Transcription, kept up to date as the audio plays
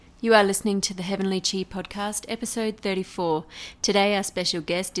You are listening to the Heavenly Chi podcast, episode 34. Today our special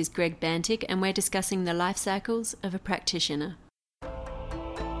guest is Greg Bantic and we're discussing the life cycles of a practitioner.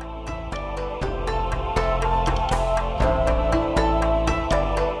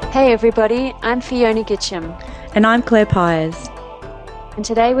 Hey everybody, I'm Fiona Gitcham. And I'm Claire Pyers. And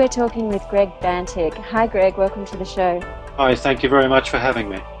today we're talking with Greg Bantic. Hi Greg, welcome to the show. Hi, thank you very much for having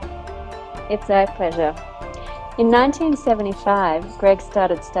me. It's our pleasure. In 1975, Greg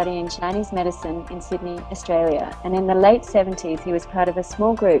started studying Chinese medicine in Sydney, Australia, and in the late 70s he was part of a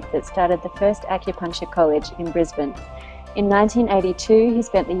small group that started the first acupuncture college in Brisbane. In 1982, he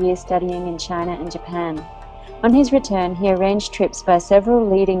spent the year studying in China and Japan. On his return, he arranged trips by several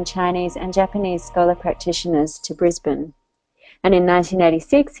leading Chinese and Japanese scholar practitioners to Brisbane. And in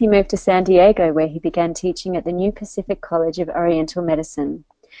 1986, he moved to San Diego, where he began teaching at the New Pacific College of Oriental Medicine.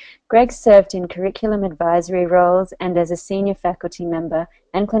 Greg served in curriculum advisory roles and as a senior faculty member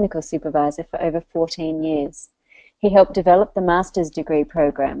and clinical supervisor for over 14 years. He helped develop the master's degree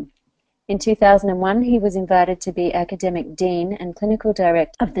program. In 2001, he was invited to be academic dean and clinical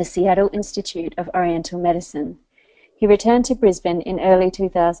director of the Seattle Institute of Oriental Medicine. He returned to Brisbane in early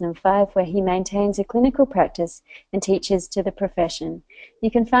 2005, where he maintains a clinical practice and teaches to the profession.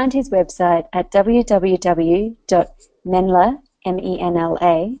 You can find his website at www.menla.com.au,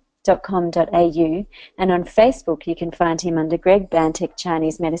 and on Facebook you can find him under Greg Bantic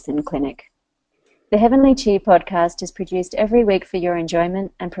Chinese Medicine Clinic. The Heavenly Chi podcast is produced every week for your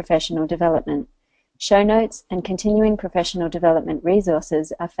enjoyment and professional development. Show notes and continuing professional development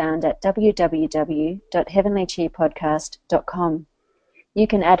resources are found at www.heavenlychipodcast.com. You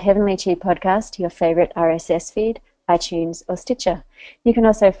can add Heavenly Chi Podcast to your favourite RSS feed, iTunes or Stitcher. You can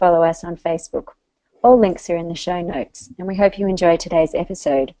also follow us on Facebook. All links are in the show notes, and we hope you enjoy today's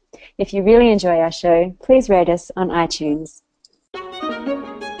episode. If you really enjoy our show, please rate us on iTunes.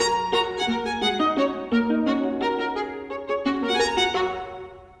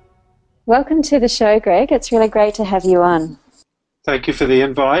 Welcome to the show, Greg. It's really great to have you on. Thank you for the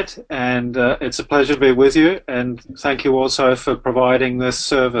invite, and it's a pleasure to be with you, and thank you also for providing this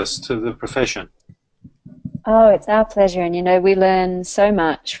service to the profession. Oh, it's our pleasure, and we learn so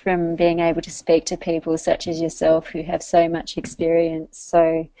much from being able to speak to people such as yourself who have so much experience.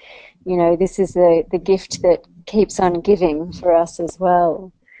 So, this is the gift that keeps on giving for us as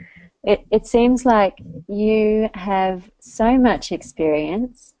well. It seems like you have so much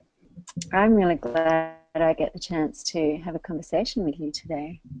experience. I'm really glad I get the chance to have a conversation with you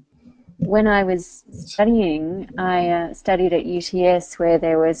today. When I was studying, I studied at UTS, where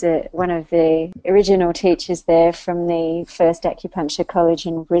there was one of the original teachers there from the first acupuncture college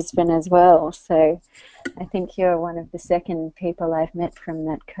in Brisbane as well. So I think you're one of the second people I've met from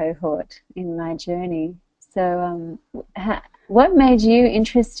that cohort in my journey. So what made you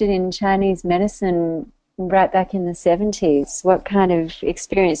interested in Chinese medicine right back in the 70s? What kind of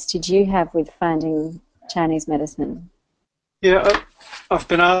experience did you have with finding Chinese medicine? Yeah, I've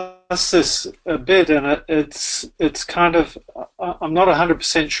been asked this a bit, and it's kind of, I'm not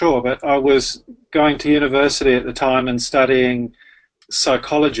 100% sure, but I was going to university at the time and studying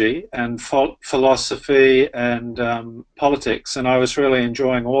psychology and philosophy and politics, and I was really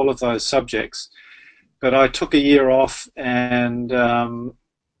enjoying all of those subjects. But I took a year off and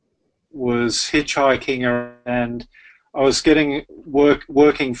was hitchhiking, and I was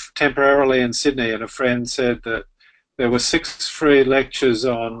working temporarily in Sydney, and a friend said that there were 6 free lectures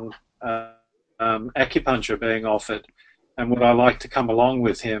on acupuncture being offered, and would I like to come along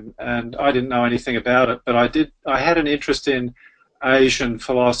with him? And I didn't know anything about it, but I had an interest in Asian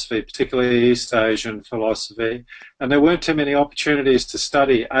philosophy, particularly East Asian philosophy, and there weren't too many opportunities to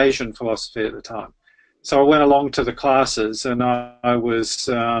study Asian philosophy at the time. So I went along to the classes, and I was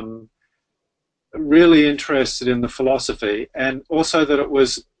really interested in the philosophy, and also that it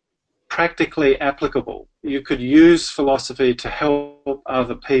was practically applicable. You could use philosophy to help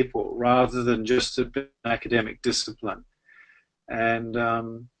other people rather than just an academic discipline. And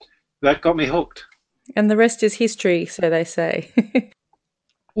that got me hooked. And the rest is history, so they say.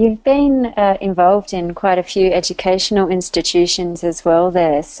 You've been involved in quite a few educational institutions as well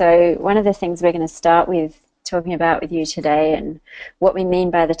there. So one of the things we're going to start with talking about with you today, and what we mean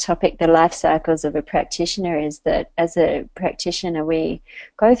by the topic, the life cycles of a practitioner, is that as a practitioner we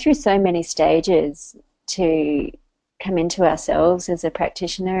go through so many stages to come into ourselves as a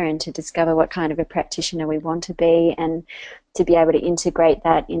practitioner and to discover what kind of a practitioner we want to be, and to be able to integrate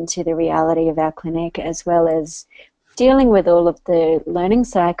that into the reality of our clinic, as well as dealing with all of the learning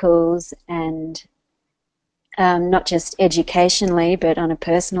cycles and not just educationally, but on a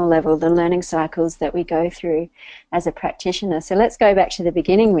personal level, the learning cycles that we go through as a practitioner. So let's go back to the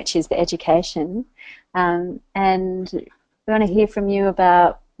beginning, which is the education. And we want to hear from you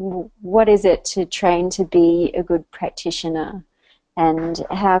about what is it to train to be a good practitioner, and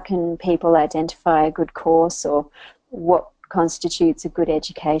how can people identify a good course, or what constitutes a good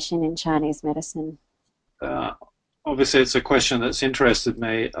education in Chinese medicine? Obviously, it's a question that's interested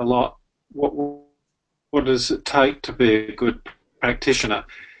me a lot. What does it take to be a good practitioner?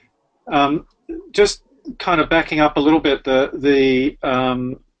 Just kind of backing up a little bit,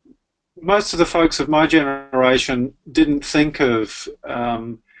 most of the folks of my generation didn't think of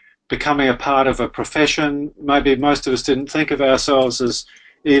becoming a part of a profession. Maybe most of us didn't think of ourselves as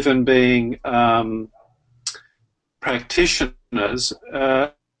even being practitioners,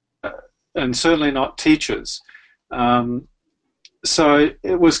 and certainly not teachers. So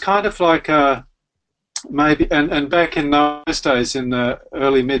it was kind of like a maybe, and back in those days, in the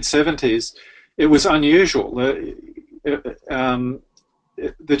early mid-70s, it was unusual.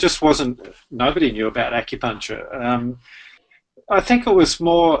 There just wasn't, nobody knew about acupuncture. I think it was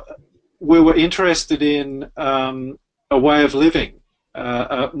more, we were interested in a way of living,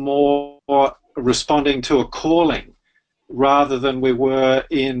 more responding to a calling, rather than we were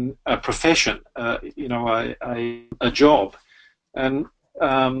in a profession, a job. And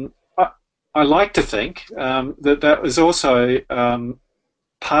I like to think that was also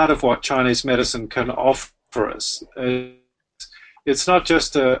part of what Chinese medicine can offer us. It's not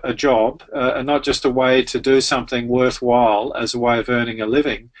just a job, and not just a way to do something worthwhile as a way of earning a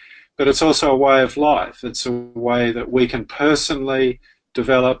living, but it's also a way of life. It's a way that we can personally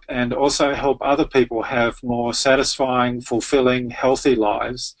develop and also help other people have more satisfying, fulfilling, healthy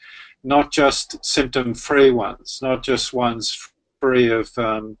lives, not just symptom-free ones, not just ones free of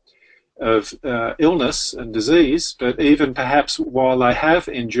illness and disease, but even perhaps while they have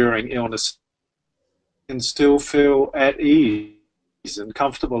enduring illness, can still feel at ease and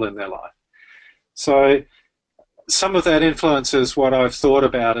comfortable in their life. So some of that influences what I've thought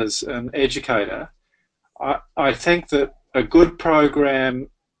about as an educator. I think that a good program,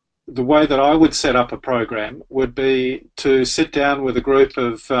 the way that I would set up a program, would be to sit down with a group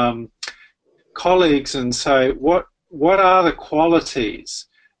of colleagues and say, what are the qualities?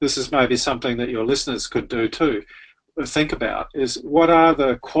 This is maybe something that your listeners could do too, think about, is what are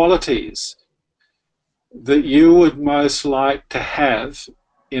the qualities that you would most like to have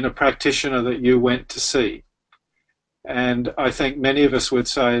in a practitioner that you went to see? And I think many of us would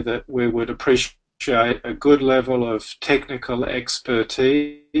say that we would appreciate a good level of technical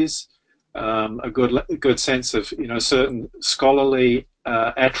expertise, a good sense of certain scholarly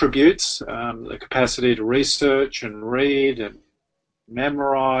attributes, the capacity to research and read and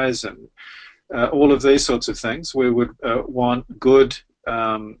memorize and all of these sorts of things. We would want good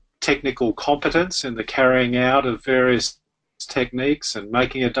technical competence in the carrying out of various techniques and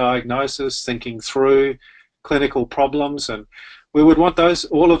making a diagnosis, thinking through clinical problems, and we would want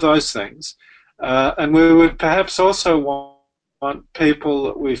all of those things. And we would perhaps also want people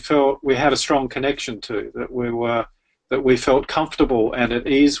that we felt we had a strong connection to, that we felt comfortable and at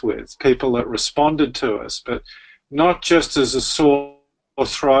ease with, people that responded to us, but not just as a sore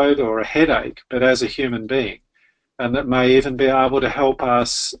throat or a headache, but as a human being, and that may even be able to help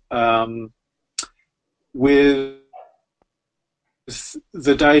us with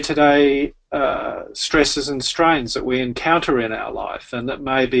the day-to-day stresses and strains that we encounter in our life, and that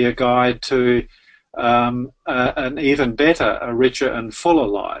may be a guide to an even better, a richer and fuller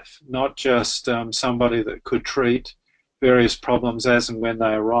life, not just somebody that could treat various problems as and when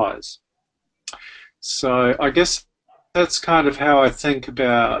they arise. So I guess that's kind of how I think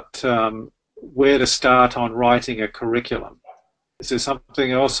about where to start on writing a curriculum. Is there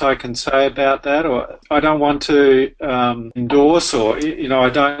something else I can say about that? Or I don't want to endorse, or I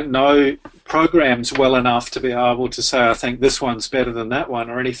don't know programs well enough to be able to say I think this one's better than that one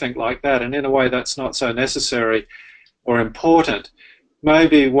or anything like that. And in a way, that's not so necessary or important.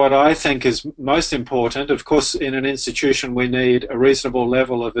 Maybe what I think is most important, of course, in an institution we need a reasonable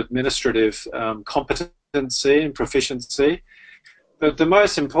level of administrative competency and proficiency. But the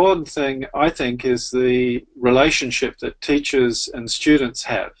most important thing, I think, is the relationship that teachers and students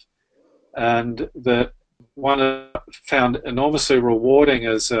have, and that one I found enormously rewarding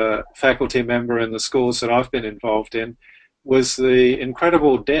as a faculty member in the schools that I've been involved in was the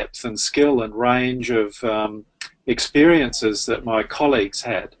incredible depth and skill and range of experiences that my colleagues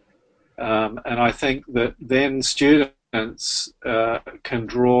had. And I think that then students can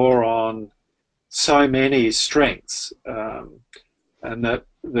draw on so many strengths, and that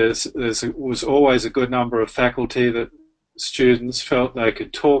was always a good number of faculty that students felt they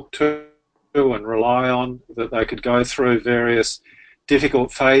could talk to and rely on, that they could go through various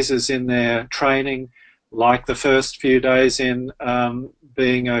difficult phases in their training, like the first few days in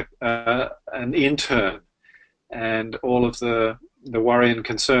being an intern, and all of the worry and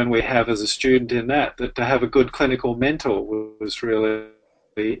concern we have as a student in that to have a good clinical mentor was really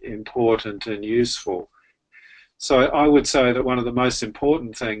important and useful. So I would say that one of the most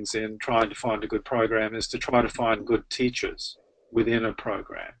important things in trying to find a good program is to try to find good teachers within a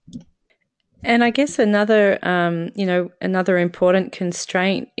program. And I guess another important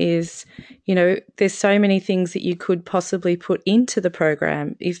constraint is, there's so many things that you could possibly put into the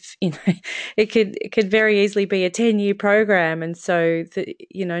program. If, it could very easily be a 10-year program. And so,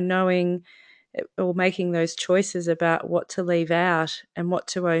 knowing or making those choices about what to leave out and what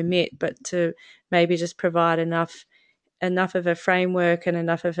to omit, but to maybe just provide enough of a framework and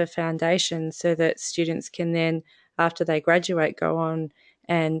enough of a foundation so that students can then, after they graduate, go on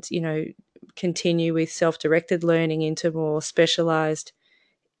and, continue with self-directed learning into more specialised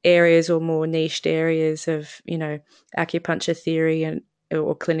areas or more niched areas of, acupuncture theory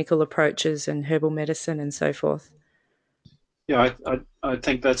or clinical approaches and herbal medicine and so forth. Yeah, I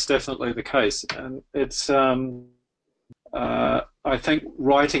think that's definitely the case, and it's I think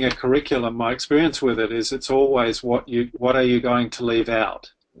writing a curriculum, my experience with it is it's always what are you going to leave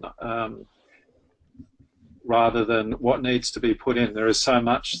out, rather than what needs to be put in. There is so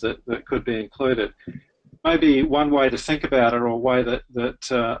much that could be included. Maybe one way to think about it, or a way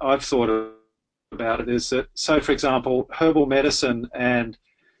that I've thought about it, is that, so for example, herbal medicine and,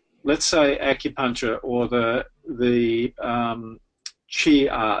 let's say, acupuncture, or the chi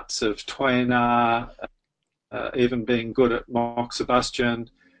arts of Tui Na, even being good at moxibustion,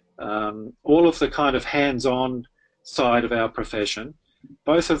 all of the kind of hands-on side of our profession,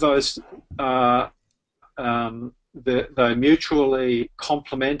 both of those are they mutually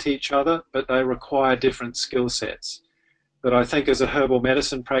complement each other, but they require different skill sets. But I think as a herbal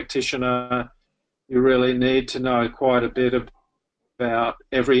medicine practitioner, you really need to know quite a bit about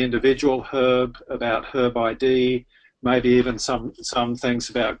every individual herb, about herb ID, maybe even some things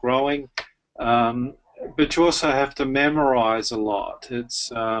about growing. But you also have to memorize a lot.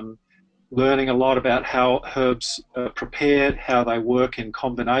 It's learning a lot about how herbs are prepared, how they work in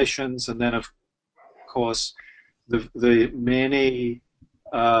combinations, and then, of course, the many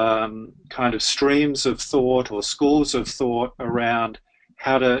kind of streams of thought or schools of thought around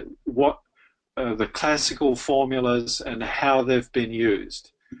the classical formulas and how they've been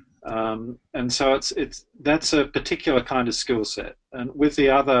used. And so that's a particular kind of skill set. And with the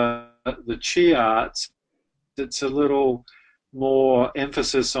chi arts, it's a little more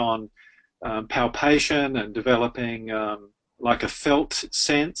emphasis on palpation and developing like a felt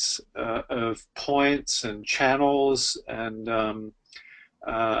sense of points and channels, and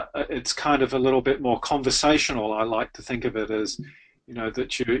it's kind of a little bit more conversational. I like to think of it as,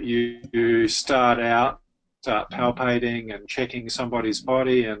 that you start palpating and checking somebody's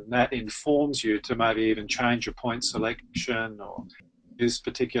body, and that informs you to maybe even change your point selection or use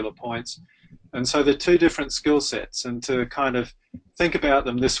particular points. And so they're two different skill sets, and to kind of think about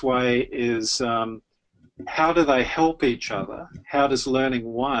them this way is, how do they help each other? How does learning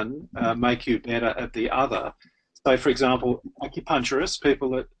one make you better at the other? So, for example, acupuncturists,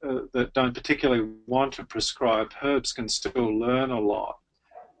 people that don't particularly want to prescribe herbs, can still learn a lot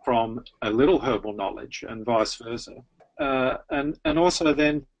from a little herbal knowledge, and vice versa. And also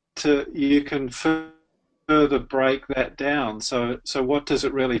then you can further break that down. So what does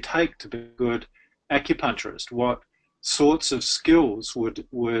it really take to be a good acupuncturist? What sorts of skills would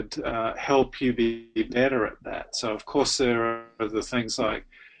help you be better at that? So, of course, there are the things like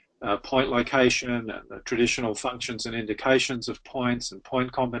point location and the traditional functions and indications of points and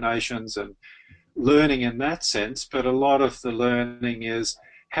point combinations, and learning in that sense. But a lot of the learning is,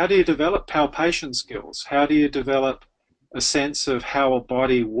 how do you develop palpation skills? How do you develop a sense of how a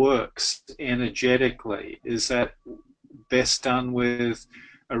body works energetically? Is that best done with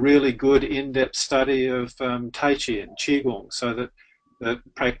a really good in-depth study of Tai Chi and Qigong, so that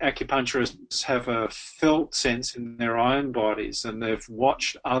acupuncturists have a felt sense in their own bodies, and they've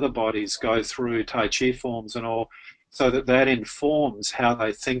watched other bodies go through Tai Chi forms and all, so that informs how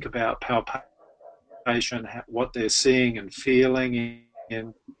they think about palpation, what they're seeing and feeling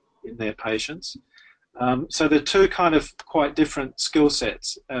in their patients. So they're two kind of quite different skill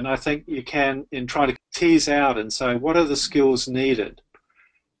sets, and I think you can, in trying to tease out and say, what are the skills needed?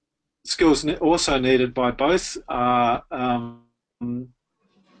 Skills also needed by both are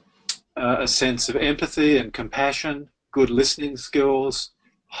a sense of empathy and compassion, good listening skills,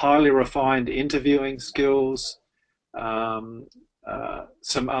 highly refined interviewing skills, um,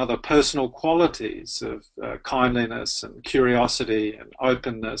 some other personal qualities of kindliness and curiosity and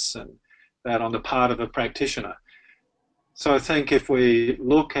openness, and that on the part of a practitioner. So I think if we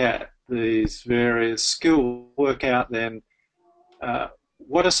look at these various skills, work out then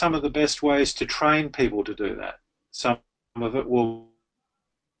what are some of the best ways to train people to do that. Some of it will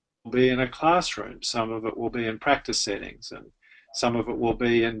be in a classroom, some of it will be in practice settings, and some of it will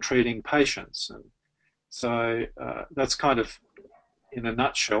be in treating patients. And so that's kind of, in a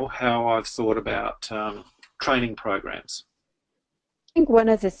nutshell, how I've thought about training programs. I think one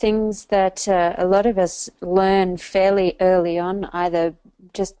of the things that a lot of us learn fairly early on, either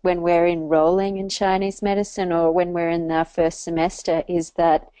just when we're enrolling in Chinese medicine or when we're in our first semester, is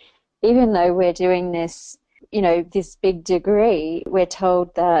that even though we're doing this, this big degree, we're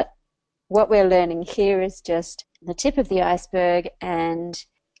told that what we're learning here is just the tip of the iceberg, and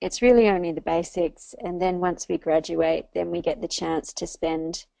it's really only the basics. And then once we graduate, then we get the chance to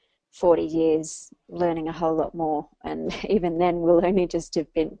spend 40 years learning a whole lot more, and even then we'll only just have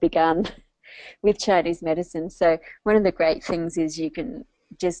begun with Chinese medicine. So one of the great things is you can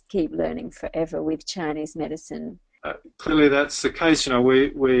just keep learning forever with Chinese medicine. Clearly that's the case.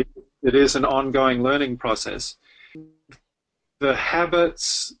 It is an ongoing learning process. The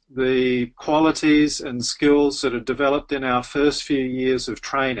habits, the qualities and skills that are developed in our first few years of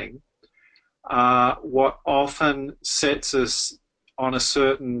training are what often sets us on a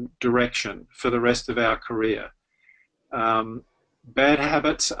certain direction for the rest of our career. Bad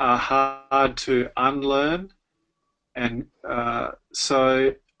habits are hard to unlearn, and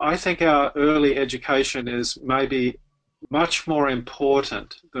so I think our early education is maybe much more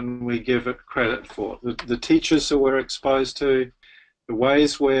important than we give it credit for. The teachers that we're exposed to,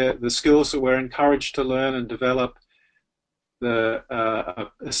 the skills that we're encouraged to learn and develop,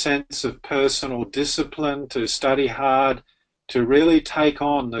 a sense of personal discipline to study hard, to really take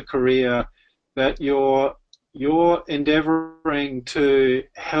on the career that you're endeavoring to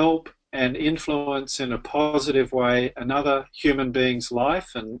help and influence in a positive way another human being's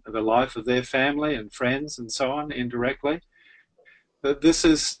life and the life of their family and friends and so on, indirectly. That this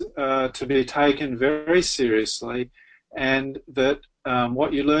is to be taken very seriously, and that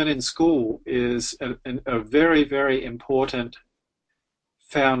what you learn in school is a very, very important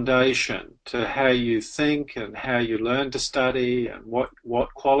foundation to how you think and how you learn to study, and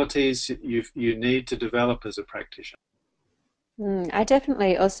what qualities you need to develop as a practitioner. I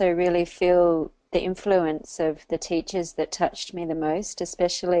definitely also really feel the influence of the teachers that touched me the most,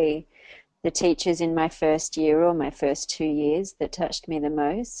 especially the teachers in my first year or my first 2 years that touched me the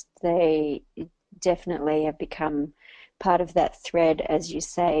most. They definitely have become part of that thread, as you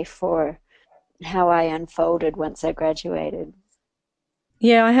say, for how I unfolded once I graduated.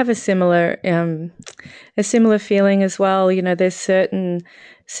 Yeah, I have a similar feeling as well. There's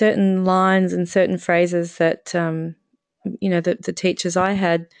certain lines and certain phrases that the teachers I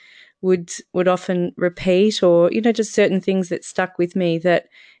had would often repeat, or just certain things that stuck with me that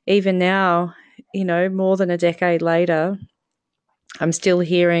even now, more than a decade later, I'm still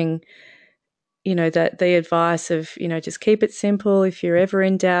hearing, that the advice of, just keep it simple. If you're ever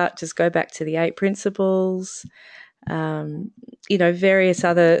in doubt, just go back to the 8 principles. Various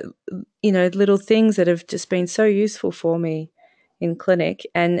other, little things that have just been so useful for me in clinic,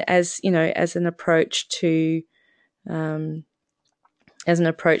 and as an approach to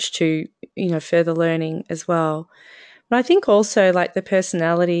further learning as well. But I think also, like, the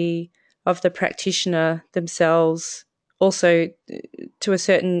personality of the practitioner themselves also, to a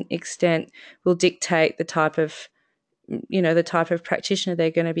certain extent, will dictate the type of practitioner they're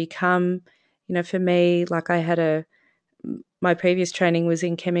going to become. For me, like, my previous training was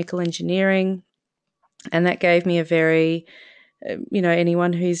in chemical engineering, and that gave me a very,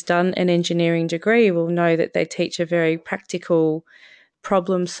 anyone who's done an engineering degree will know that they teach a very practical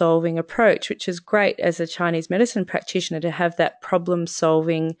problem-solving approach, which is great as a Chinese medicine practitioner to have that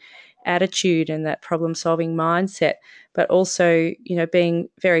problem-solving attitude and that problem-solving mindset, but also, being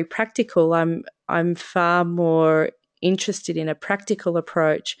very practical. I'm far more interested in a practical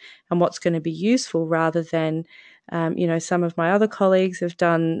approach and what's going to be useful, rather than some of my other colleagues have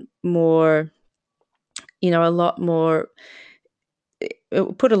done more, put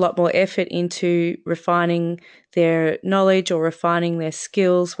a lot more effort into refining their knowledge or refining their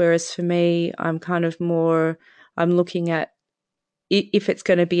skills. Whereas for me, I'm looking at, if it's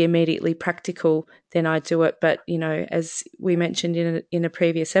going to be immediately practical, then I do it. But, as we mentioned in a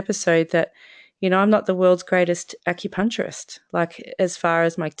previous episode, that, I'm not the world's greatest acupuncturist. Like, as far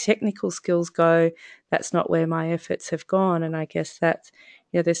as my technical skills go, that's not where my efforts have gone. And I guess that's,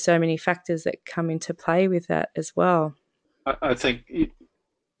 there's so many factors that come into play with that as well. I think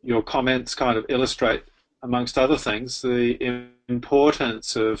your comments kind of illustrate, amongst other things, the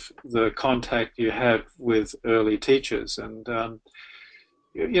importance of the contact you have with early teachers. And,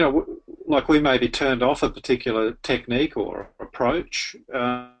 like we may be turned off a particular technique or approach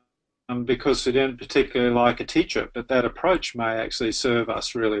because we don't particularly like a teacher, but that approach may actually serve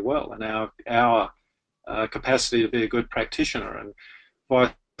us really well and our capacity to be a good practitioner. And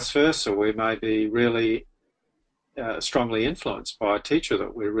vice versa, we may be really strongly influenced by a teacher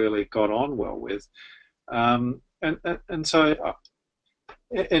that we really got on well with. And so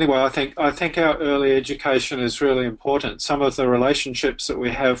anyway, I think our early education is really important. Some of the relationships that we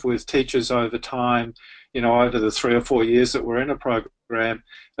have with teachers over time, over the 3 or 4 years that we're in a program,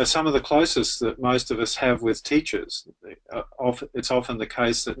 are some of the closest that most of us have with teachers. It's often the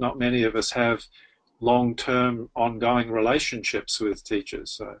case that not many of us have long-term ongoing relationships with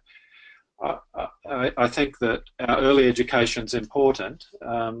teachers. So I think that our early education is important.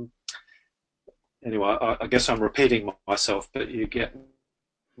 Anyway, I guess I'm repeating myself, but you get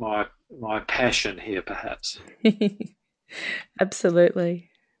my passion here, perhaps. Absolutely.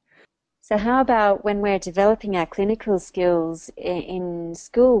 So how about when we're developing our clinical skills in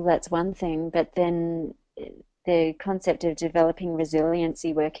school? That's one thing, but then the concept of developing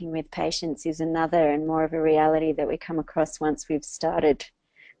resiliency, working with patients, is another, and more of a reality that we come across once we've started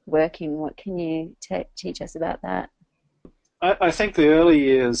working. What can you teach us about that? I think the early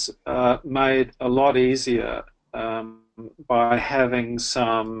years made a lot easier by having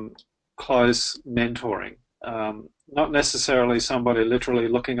some close mentoring. Not necessarily somebody literally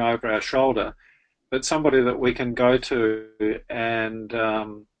looking over our shoulder, but somebody that we can go to and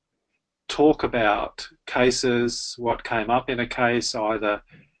talk about cases, what came up in a case, either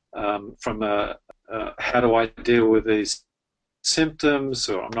from how do I deal with these symptoms,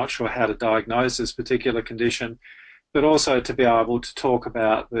 or I'm not sure how to diagnose this particular condition, but also to be able to talk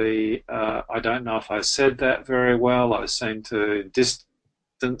about I don't know if I said that very well, I seem to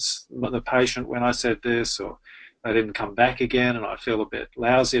distance the patient when I said this, or they didn't come back again and I feel a bit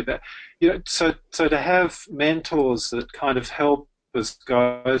lousy about, so to have mentors that kind of help us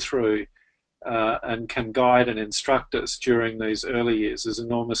go through and can guide and instruct us during these early years is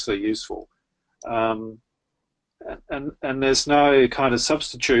enormously useful. And there's no kind of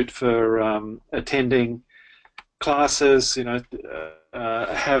substitute for attending classes. I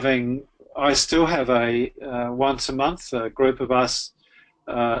still have a once a month, a group of us,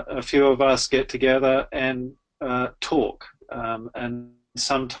 a few of us get together and talk, and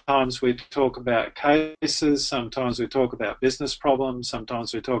sometimes we talk about cases, sometimes we talk about business problems,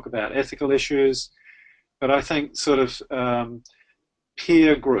 sometimes we talk about ethical issues, but I think sort of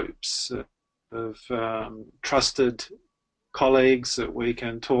peer groups of trusted colleagues that we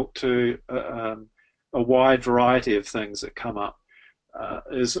can talk to a wide variety of things that come up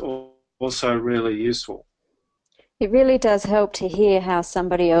is also really useful. It really does help to hear how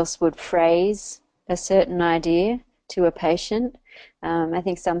somebody else would phrase a certain idea to a patient. I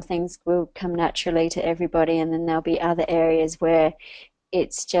think some things will come naturally to everybody, and then there'll be other areas where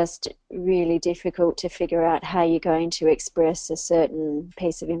it's just really difficult to figure out how you're going to express a certain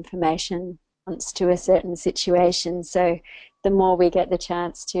piece of information to a certain situation. So the more we get the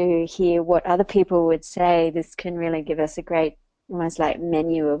chance to hear what other people would say, this can really give us a great, almost like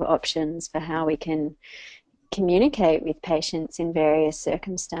menu of options for how we can communicate with patients in various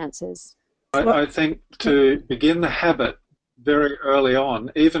circumstances. I think to begin the habit very early on,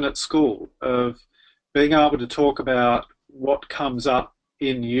 even at school, of being able to talk about what comes up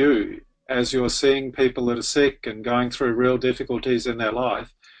in you as you're seeing people that are sick and going through real difficulties in their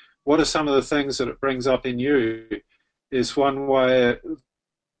life, what are some of the things that it brings up in you, is one way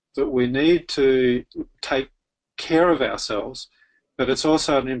that we need to take care of ourselves, but it's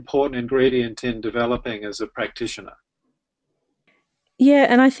also an important ingredient in developing as a practitioner. Yeah,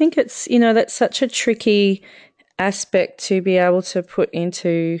 and I think it's, that's such a tricky aspect to be able to put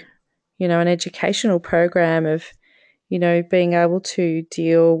into, an educational program of, being able to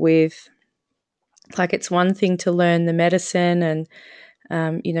deal with, like, it's one thing to learn the medicine and,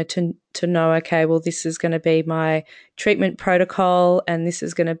 to know, okay, well, this is going to be my treatment protocol and this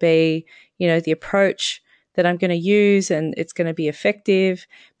is going to be, the approach that I'm going to use and it's going to be effective.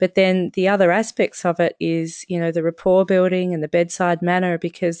 But then the other aspects of it is, the rapport building and the bedside manner,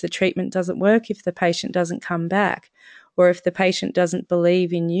 because the treatment doesn't work if the patient doesn't come back, or if the patient doesn't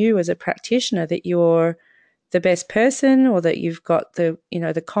believe in you as a practitioner that you're the best person, or that you've got the,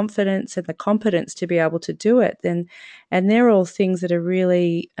 the confidence and the competence to be able to do it. And they're all things that are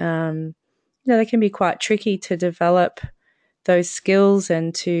really, they can be quite tricky to develop those skills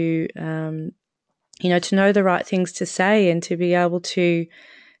and to, to know the right things to say and to be able to,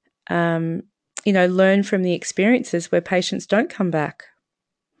 learn from the experiences where patients don't come back.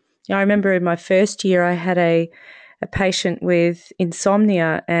 I remember in my first year I had a patient with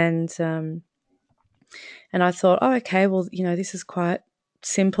insomnia and I thought, oh, okay, well, this is quite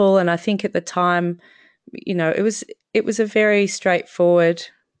simple. And I think at the time, it was a very straightforward,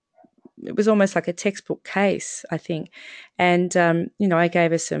 it was almost like a textbook case, I think. And, I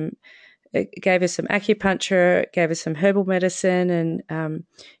gave her some acupuncture, gave her some herbal medicine and,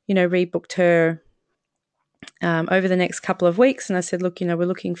 rebooked her over the next couple of weeks. And I said, look, we're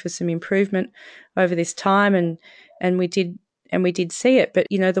looking for some improvement over this time. And we did see it. But,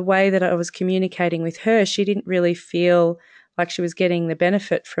 the way that I was communicating with her, she didn't really feel like she was getting the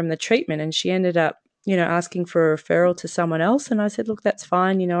benefit from the treatment. And she ended up, asking for a referral to someone else. And I said, look, that's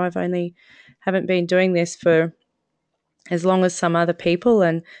fine. I've only haven't been doing this for as long as some other people.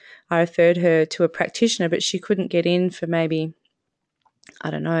 And I referred her to a practitioner, but she couldn't get in for maybe,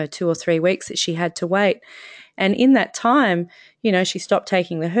 2 or 3 weeks that she had to wait. And in that time, she stopped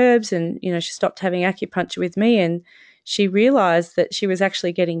taking the herbs and, she stopped having acupuncture with me, and she realized that she was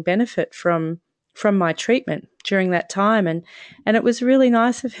actually getting benefit from my treatment during that time. And it was really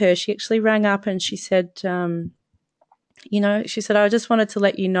nice of her. She actually rang up and she said, she said, I just wanted to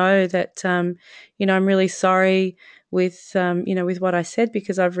let you know that, I'm really sorry with what I said,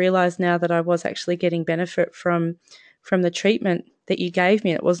 because I've realized now that I was actually getting benefit from the treatment that you gave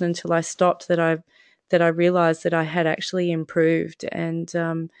me. It wasn't until I stopped that I realized that I had actually improved. And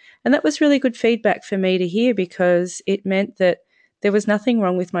that was really good feedback for me to hear, because it meant that there was nothing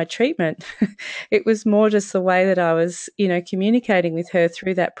wrong with my treatment. It was more just the way that I was, communicating with her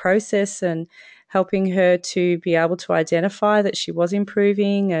through that process and helping her to be able to identify that she was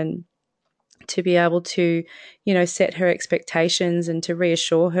improving and to be able to, set her expectations and to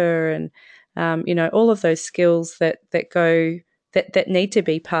reassure her and, all of those skills that need to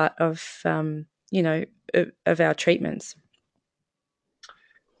be part of, of our treatments.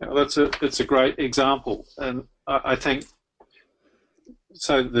 Well, it's a great example. And I think,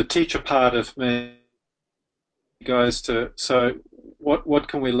 so the teacher part of me goes to, so what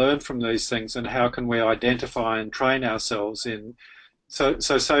can we learn from these things, and how can we identify and train ourselves in? So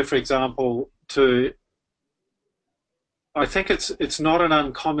say, for example, I think it's not an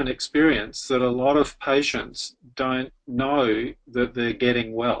uncommon experience that a lot of patients don't know that they're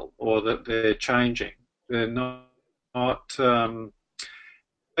getting well or that they're changing. They're not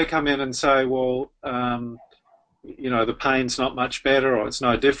they come in and say, well, the pain's not much better or it's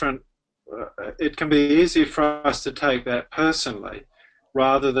no different. It can be easy for us to take that personally,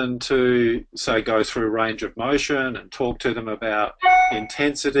 rather than to, say, go through range of motion and talk to them about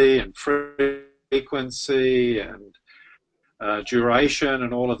intensity and frequency and duration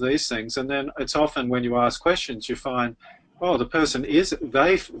and all of these things. And then it's often when you ask questions, you find, oh, the person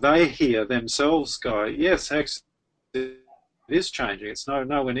they hear themselves go, yes, actually it is changing. It's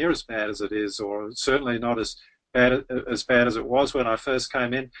nowhere near as bad as it is, or certainly not as bad as it was when I first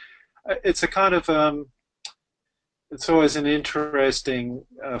came in. It's a kind of it's always an interesting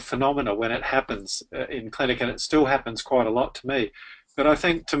phenomena when it happens in clinic, and it still happens quite a lot to me. But I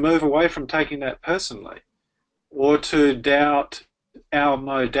think to move away from taking that personally, or to doubt our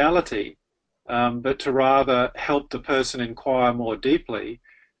modality, but to rather help the person inquire more deeply,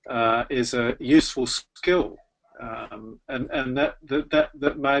 is a useful skill. And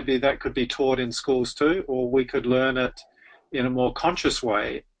that maybe that could be taught in schools too, or we could learn it in a more conscious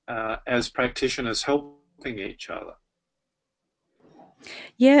way as practitioners helping each other.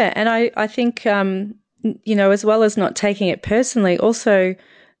 Yeah, and I think, as well as not taking it personally, also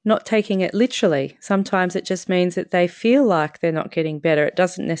not taking it literally. Sometimes it just means that they feel like they're not getting better. It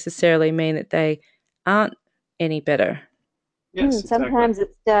doesn't necessarily mean that they aren't any better. Yes, sometimes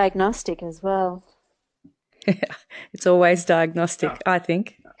it's diagnostic as well. Yeah, it's always diagnostic, I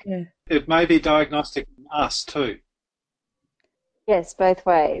think. Yeah. It may be diagnostic in us too. Yes, both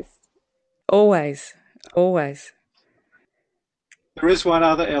ways. Always. There is one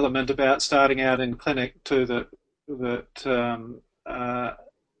other element about starting out in clinic too, that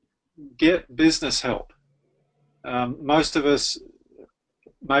get business help. Most of us,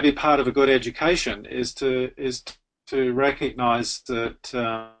 maybe part of a good education is to recognise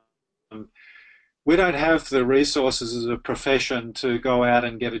that we don't have the resources as a profession to go out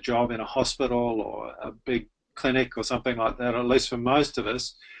and get a job in a hospital or a big clinic or something like that, or at least for most of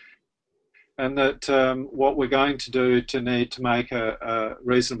us. And that what we're going to do to need to make a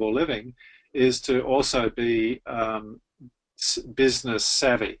reasonable living is to also be business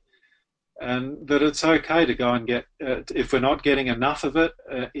savvy. and that it's okay to go and get, if we're not getting enough of it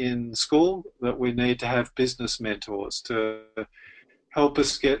in school, that we need to have business mentors to help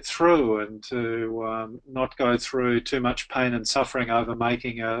us get through and to not go through too much pain and suffering over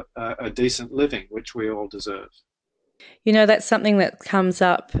making a decent living, which we all deserve. You know, that's something that comes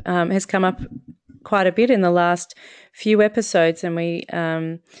up, has come up quite a bit in the last few episodes, and we,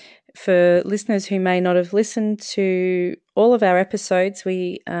 for listeners who may not have listened to all of our episodes,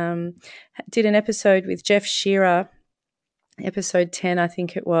 we did an episode with Jeff Shearer, episode 10, I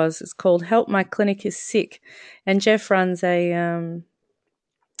think it was. It's called "Help My Clinic is Sick," and Jeff runs a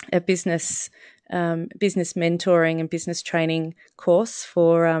business mentoring and business training course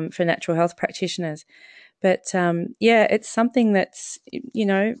for natural health practitioners. But it's something that's, you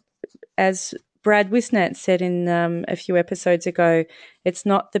know, as Brad Wisnant said in a few episodes ago, it's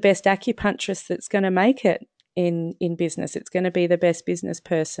not the best acupuncturist that's going to make it in business. It's going to be the best business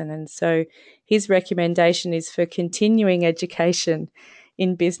person. And so his recommendation is for continuing education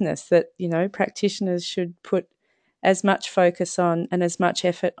in business, that, you know, practitioners should put as much focus on and as much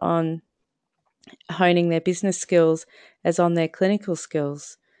effort on honing their business skills as on their clinical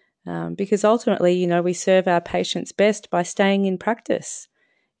skills. Because ultimately, you know, we serve our patients best by staying in practice.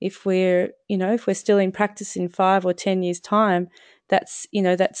 If we're still in practice in 5 or 10 years' time, that's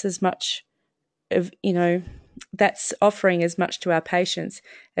as much of, you know, that's offering as much to our patients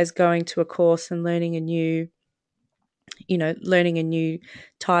as going to a course and learning a new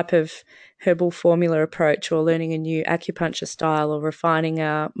type of herbal formula approach, or learning a new acupuncture style, or refining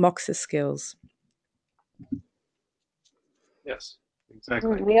our moxa skills. Yes,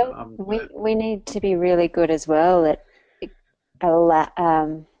 exactly. We need to be really good as well at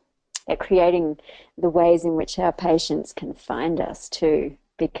creating the ways in which our patients can find us too,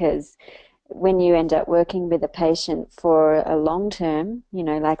 because when you end up working with a patient for a long term, you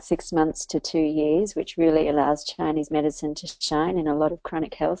know, like 6 months to 2 years, which really allows Chinese medicine to shine in a lot of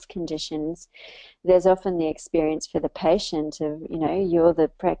chronic health conditions, there's often the experience for the patient of, you know, you're the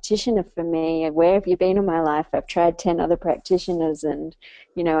practitioner for me. Where have you been in my life? I've tried 10 other practitioners and,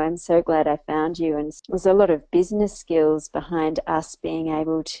 you know, I'm so glad I found you. And there's a lot of business skills behind us being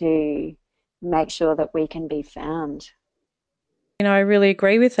able to make sure that we can be found. You know, I really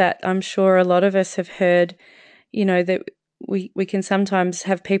agree with that. I'm sure a lot of us have heard, you know, that we can sometimes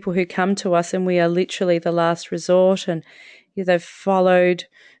have people who come to us and we are literally the last resort, and they've followed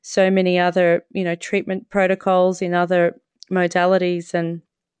so many other, you know, treatment protocols in other modalities, and,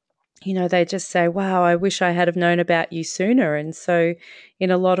 you know, they just say, wow, I wish I had have known about you sooner. And so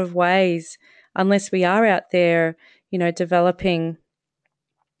in a lot of ways, unless we are out there, you know, developing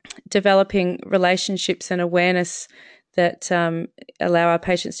relationships and awareness that allow our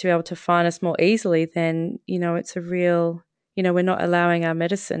patients to be able to find us more easily, then, you know, it's a real, you know, we're not allowing our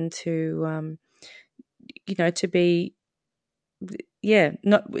medicine to, you know, to be,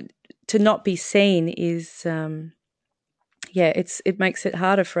 not be seen is, it makes it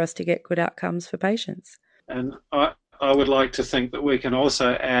harder for us to get good outcomes for patients. And I would like to think that we can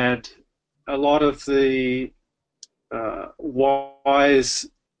also add a lot of the wise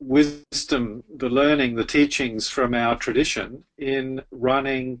wisdom, the learning, the teachings from our tradition in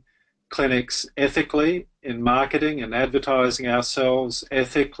running clinics ethically, in marketing and advertising ourselves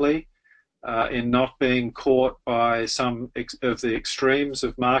ethically, in not being caught by some of the extremes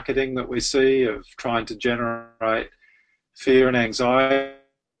of marketing that we see, of trying to generate fear and anxiety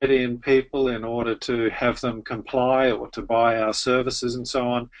in people in order to have them comply or to buy our services and so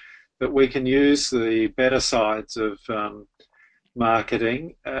on, that we can use the better sides of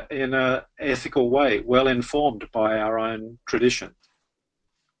marketing in an ethical way, well informed by our own tradition.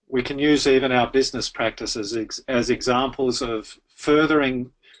 We can use even our business practices as examples of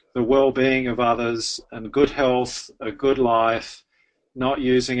furthering the well-being of others and good health, a good life, not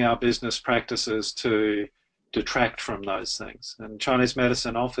using our business practices to detract from those things. And Chinese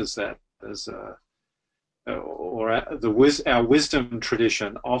medicine offers that as our wisdom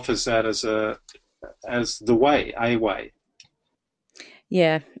tradition offers that as the way, a way.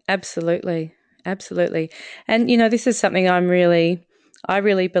 Yeah, absolutely. Absolutely. And, you know, this is something I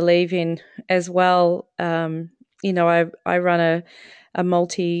really believe in as well. You know, I run a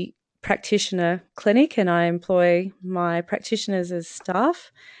multi-practitioner clinic, and I employ my practitioners as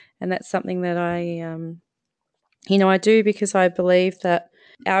staff. And that's something that I do because I believe that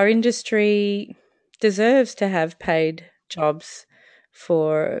our industry deserves to have paid jobs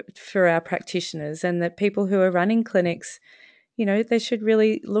for our practitioners, and that people who are running clinics, you know, they should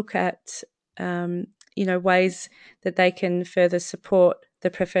really look at, you know, ways that they can further support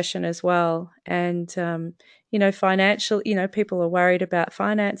the profession as well. And, financial, people are worried about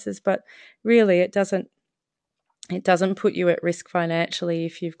finances, but really it doesn't put you at risk financially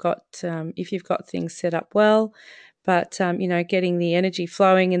if you've got things set up well. But getting the energy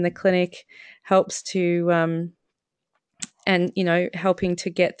flowing in the clinic helps to and helping to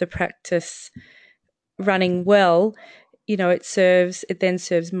get the practice running well. It then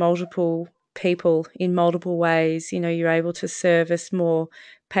serves multiple people in multiple ways. You're able to service more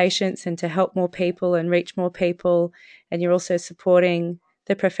patients and to help more people and reach more people, and you're also supporting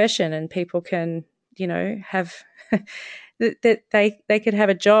the profession, and people can have that they could have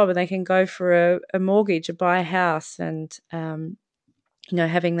a job and they can go for a mortgage or buy a house, and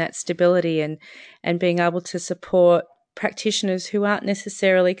having that stability and being able to support practitioners who aren't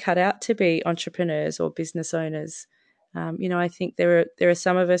necessarily cut out to be entrepreneurs or business owners. I think there are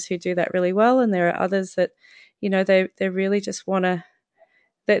some of us who do that really well, and there are others that they really just want to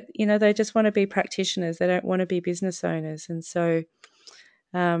they just want to be practitioners. They don't want to be business owners. And so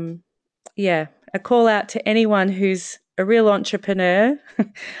a call out to anyone who's a real entrepreneur.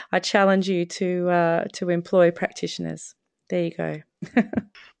 I challenge you to employ practitioners. There you go.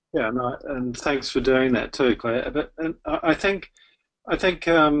 Yeah, no, and thanks for doing that too, Claire. But I think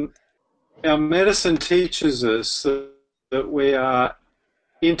our medicine teaches us that we are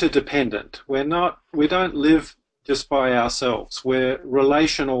interdependent. We don't live just by ourselves. We're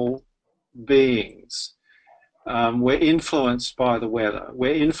relational beings. We're influenced by the weather.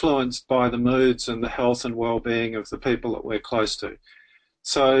 We're influenced by the moods and the health and well-being of the people that we're close to.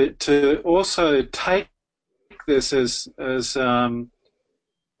 So to also take this as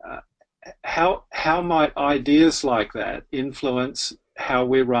how might ideas like that influence how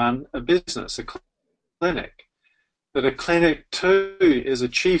we run a business, a clinic? That a clinic too is a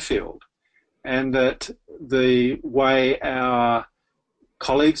chi field, and that the way our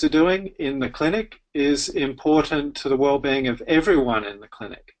colleagues are doing in the clinic is important to the well-being of everyone in the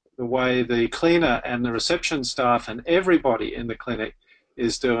clinic. The way the cleaner and the reception staff and everybody in the clinic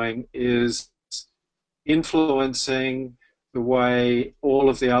is doing is influencing the way all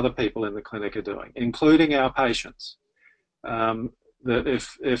of the other people in the clinic are doing, including our patients. That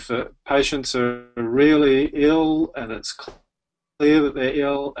if patients are really ill and it's clear that they're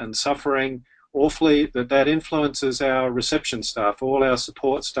ill and suffering awfully, that influences our reception staff, all our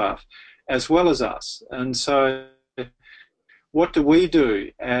support staff, as well as us. And so what do we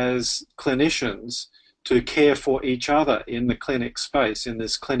do as clinicians to care for each other in the clinic space, in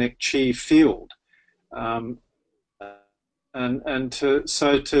this clinic chi field? And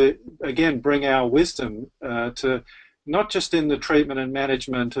to again bring our wisdom to not just in the treatment and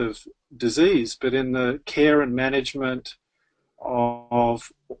management of disease, but in the care and management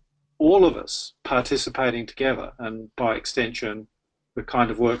of all of us participating together, and by extension, the kind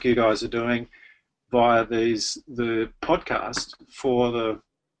of work you guys are doing via the podcast for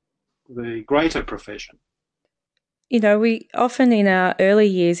the greater profession. We often in our early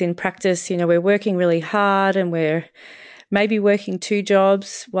years in practice, we're working really hard and we're maybe working 2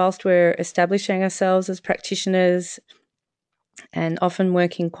 jobs whilst we're establishing ourselves as practitioners, and often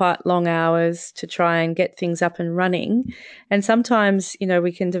working quite long hours to try and get things up and running. And sometimes,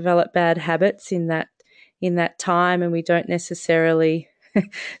 we can develop bad habits in that time, and we don't necessarily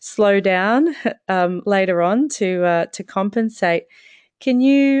slow down later on to compensate. Can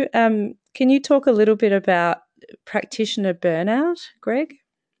you talk a little bit about practitioner burnout, Greg?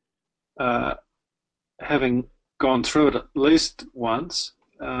 Having gone through it at least once,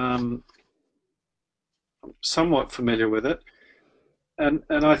 I'm somewhat familiar with it. And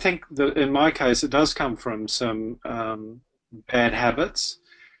I think that in my case, it does come from some bad habits.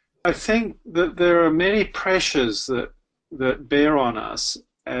 I think that there are many pressures that bear on us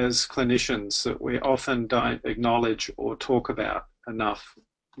as clinicians that we often don't acknowledge or talk about enough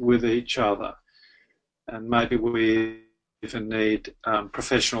with each other. And maybe we even need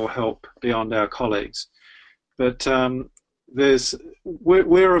professional help beyond our colleagues. But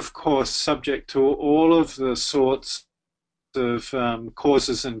we're of course subject to all of the sorts of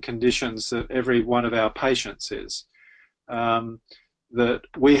causes and conditions that every one of our patients is. That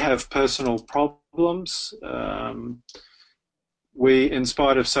we have personal problems. We, in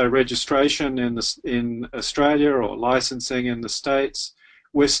spite of, say, registration in Australia or licensing in the States,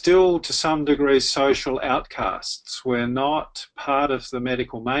 we're still to some degree social outcasts. We're not part of the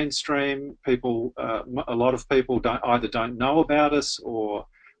medical mainstream. People, a lot of people don't know about us or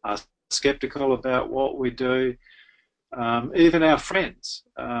are skeptical about what we do. Even our friends,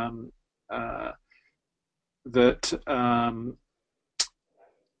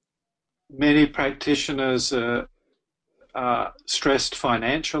 many practitioners are stressed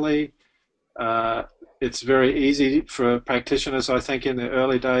financially. it's very easy for practitioners, I think, in the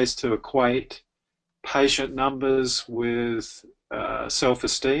early days to equate patient numbers with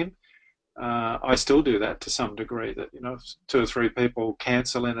self-esteem. I still do that to some degree. That if 2 or 3 people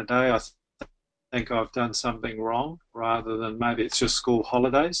cancel in a day, I think I've done something wrong, rather than maybe it's just school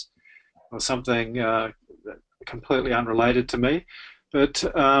holidays or something completely unrelated to me. But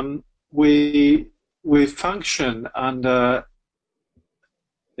we function under.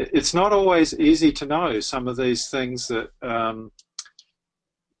 It's not always easy to know some of these things that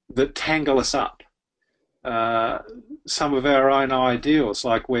that tangle us up. Some of our own ideals,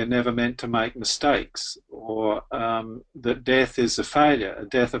 like we're never meant to make mistakes, or that death is a failure. A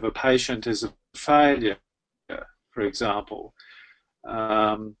death of a patient is a failure, for example.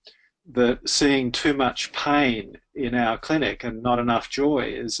 That seeing too much pain in our clinic and not enough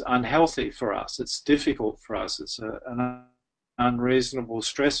joy is unhealthy for us. It's difficult for us. It's an unreasonable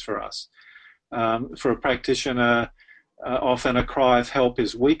stress for us. For a practitioner, often a cry of help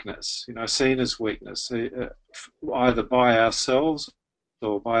is weakness, seen as weakness, either by ourselves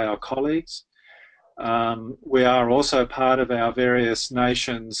or by our colleagues. We are also part of our various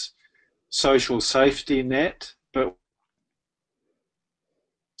nations' social safety net, but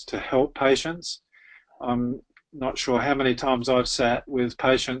to help patients. I'm not sure how many times I've sat with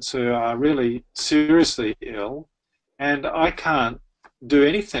patients who are really seriously ill, and I can't do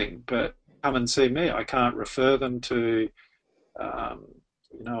anything but come and see me. I can't refer them to a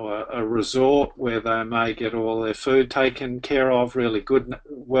resort where they may get all their food taken care of, really good,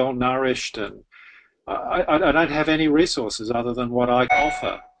 well nourished, and I don't have any resources other than what I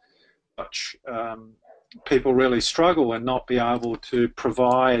offer. People really struggle and not be able to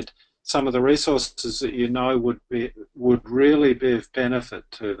provide some of the resources that would really be of benefit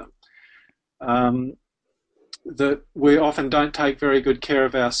to them. That we often don't take very good care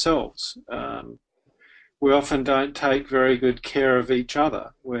of ourselves. We often don't take very good care of each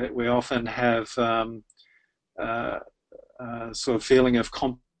other. We often have sort of feeling of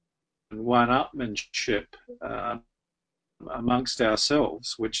one-upmanship amongst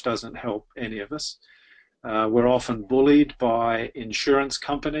ourselves, which doesn't help any of us. We're often bullied by insurance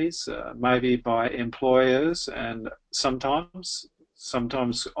companies, maybe by employers, and sometimes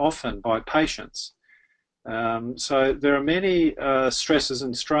often by patients. So there are many stresses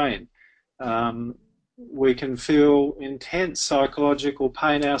and strain. We can feel intense psychological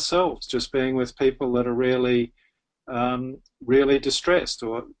pain ourselves just being with people that are really, really distressed.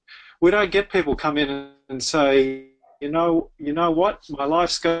 Or we don't get people come in and say, you know what, my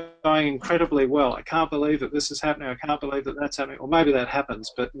life's going incredibly well. I can't believe that this is happening. I can't believe that that's happening. Or maybe that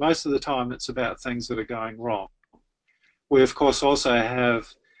happens, but most of the time it's about things that are going wrong. We, of course, also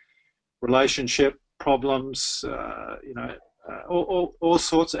have relationship problems, all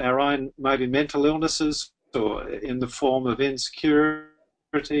sorts of our own maybe mental illnesses, or in the form of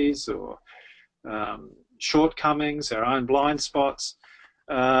insecurities or shortcomings, our own blind spots.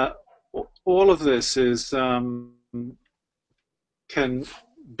 All of this is can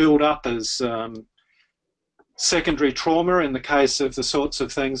build up as secondary trauma in the case of the sorts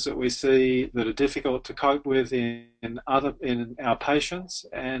of things that we see that are difficult to cope with in our patients,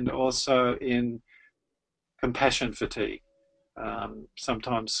 and also in compassion fatigue.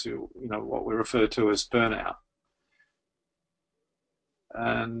 Sometimes, what we refer to as burnout.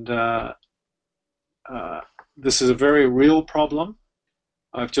 And this is a very real problem.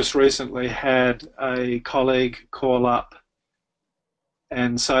 I've just recently had a colleague call up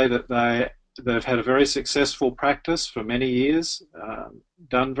and say that they've had a very successful practice for many years,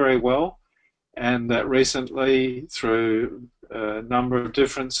 done very well, and that recently, through a number of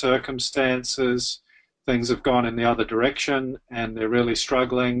different circumstances, things have gone in the other direction and they're really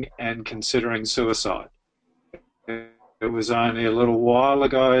struggling and considering suicide. It was only a little while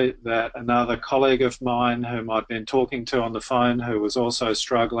ago that another colleague of mine, whom I'd been talking to on the phone, who was also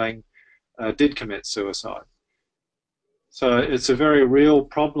struggling, did commit suicide. So it's a very real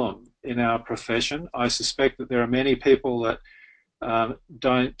problem in our profession. I suspect that there are many people that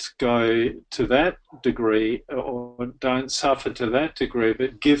don't go to that degree or don't suffer to that degree,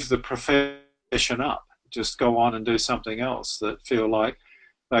 but give the profession up, just go on and do something else, that feel like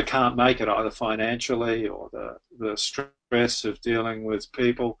they can't make it either financially or the stress of dealing with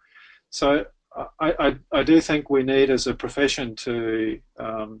people. So I do think we need as a profession to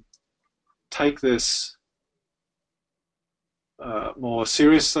take this more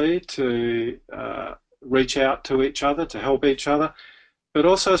seriously, to reach out to each other, to help each other, but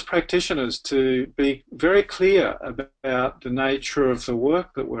also as practitioners to be very clear about the nature of the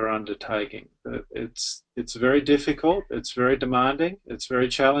work that we're undertaking. That it's very difficult, it's very demanding, it's very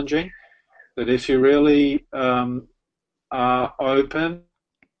challenging, that if you really are open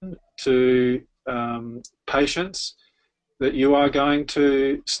to patience, that you are going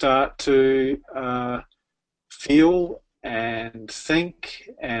to start to feel and think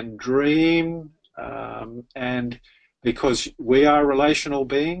and dream, and because we are relational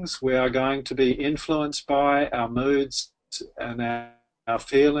beings, we are going to be influenced by our moods, and our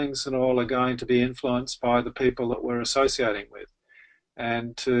feelings and all are going to be influenced by the people that we're associating with.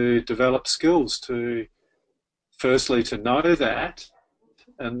 And to develop skills to, firstly, to know that,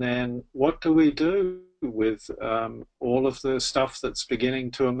 and then what do we do with all of the stuff that's beginning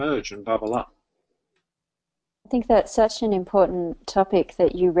to emerge and bubble up? I think that's such an important topic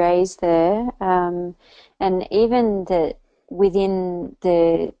that you raised there, and even that within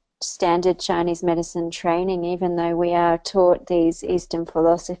the standard Chinese medicine training, even though we are taught these Eastern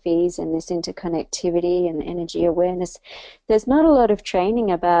philosophies and this interconnectivity and energy awareness, there's not a lot of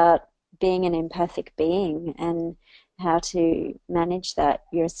training about being an empathic being and how to manage that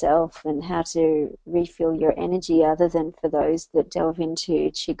yourself and how to refill your energy, other than for those that delve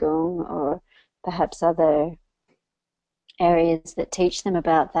into Qigong or perhaps other areas that teach them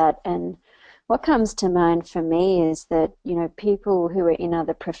about that. And what comes to mind for me is that, you know, people who are in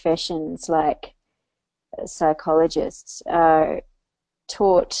other professions like psychologists are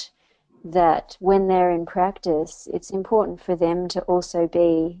taught that when they're in practice, it's important for them to also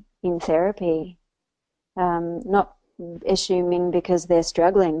be in therapy, not assuming because they're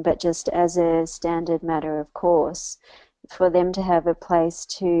struggling, but just as a standard matter of course, for them to have a place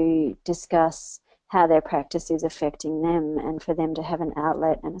to discuss how their practice is affecting them, and for them to have an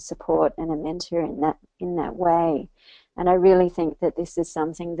outlet and a support and a mentor in that way. And I really think that this is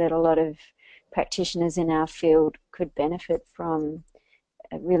something that a lot of practitioners in our field could benefit from,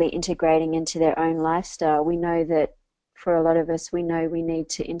 really integrating into their own lifestyle. We know that for a lot of us, we know we need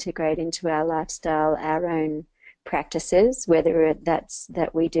to integrate into our lifestyle our own practices, whether that's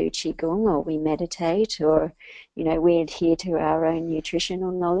that we do Qigong or we meditate or, you know, we adhere to our own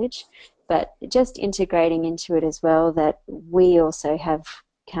nutritional knowledge. But just integrating into it as well that we also have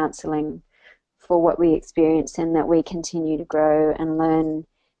counselling for what we experience, and that we continue to grow and learn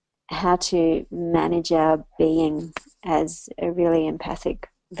how to manage our being as a really empathic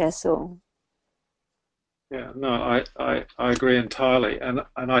vessel. Yeah, no, I agree entirely. And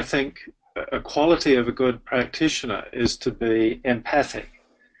I think a quality of a good practitioner is to be empathic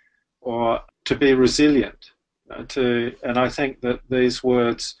or to be resilient. And I think that these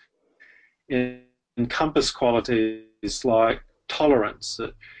words encompass qualities like tolerance,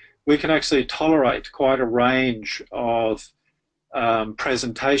 that we can actually tolerate quite a range of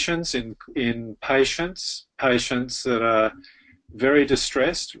presentations in patients that are very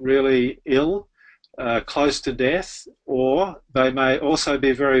distressed, really ill, close to death, or they may also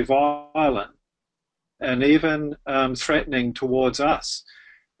be very violent and even threatening towards us.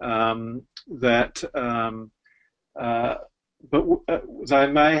 But they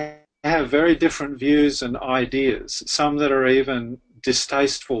may have very different views and ideas, some that are even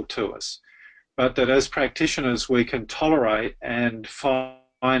distasteful to us, but that as practitioners we can tolerate and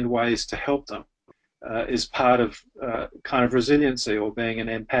find ways to help them, is part of kind of resiliency or being an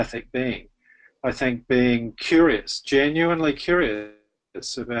empathic being. I think being curious, genuinely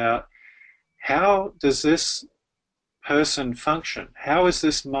curious about how does this person function? How is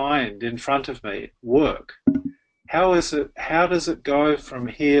this mind in front of me work? How does it go from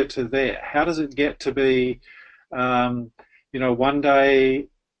here to there? How does it get to be, one day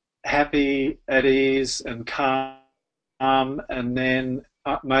happy, at ease and calm, and then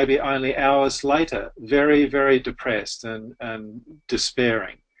maybe only hours later very, very depressed and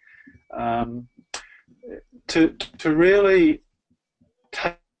despairing? To really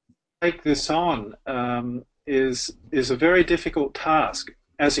take this on is a very difficult task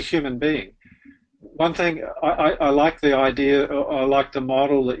as a human being. One thing, I like the idea, I like the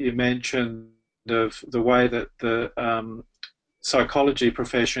model that you mentioned of the way that the psychology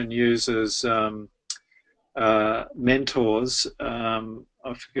profession uses mentors.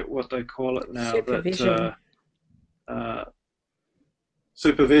 I forget what they call it now. Supervision.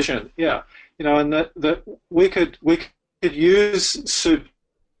 Supervision, yeah. And that we could use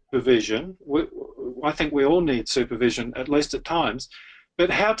supervision. I think we all need supervision, at least at times. But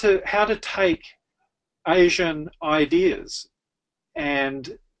how to take Asian ideas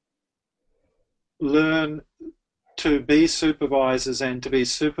and learn to be supervisors and to be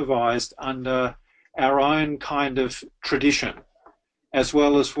supervised under our own kind of tradition, as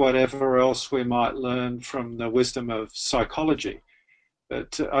well as whatever else we might learn from the wisdom of psychology.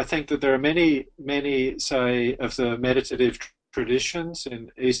 But I think that there are many, say, of the meditative traditions,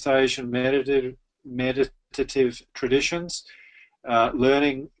 in East Asian meditative traditions,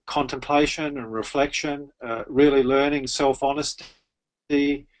 learning contemplation and reflection, really learning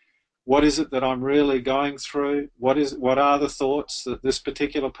self-honesty. What is it that I'm really going through? What are the thoughts that this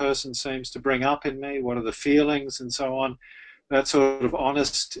particular person seems to bring up in me? What are the feelings and so on? That sort of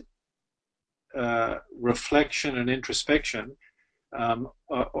honest reflection and introspection are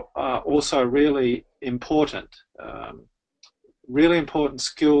also really important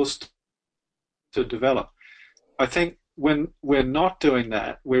skills to develop. I think when we're not doing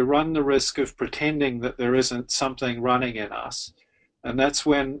that, we run the risk of pretending that there isn't something running in us. And that's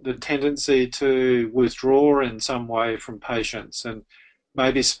when the tendency to withdraw in some way from patients and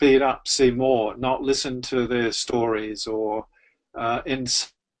maybe speed up, see more, not listen to their stories, or in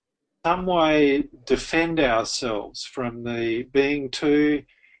some way defend ourselves from the being too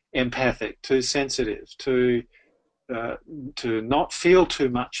empathic, too sensitive, to not feel too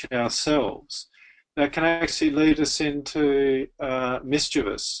much ourselves. That can actually lead us into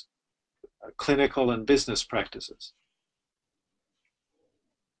mischievous clinical and business practices.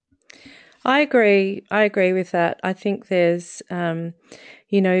 I agree with that. I think there's, being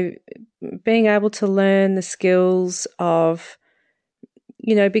able to learn the skills of,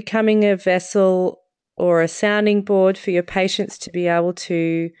 becoming a vessel or a sounding board for your patients to be able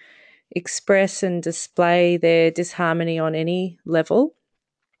to express and display their disharmony on any level,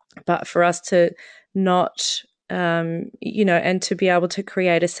 but for us to not, and to be able to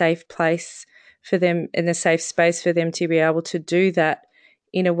create a safe place for them and a safe space for them to be able to do that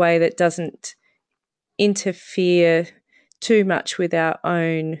in a way that doesn't interfere too much with our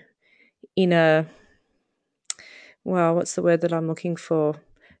own inner, what's the word that I'm looking for?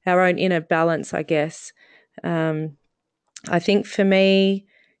 Our own inner balance, I guess. I think for me,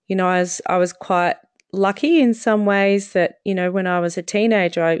 I was quite lucky in some ways that, when I was a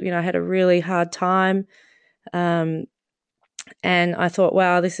teenager, I had a really hard time. And I thought,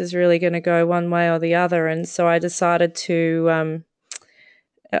 wow, this is really going to go one way or the other. And so I decided to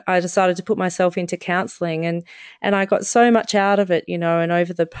put myself into counselling, and I got so much out of it, and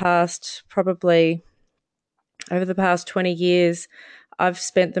over the past 20 years, I've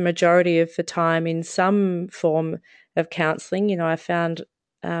spent the majority of the time in some form of counselling. I found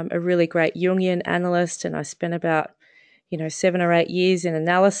a really great Jungian analyst, and I spent about 7 or 8 years in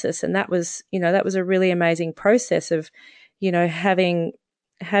analysis, and that was a really amazing process of having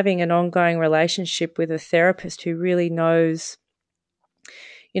an ongoing relationship with a therapist who really knows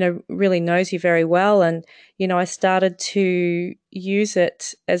you very well. And, I started to use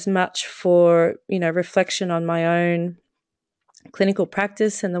it as much for, reflection on my own clinical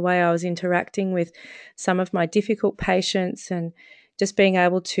practice and the way I was interacting with some of my difficult patients, and just being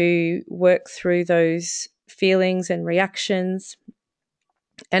able to work through those feelings and reactions.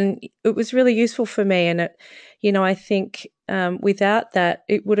 And it was really useful for me. And I think without that,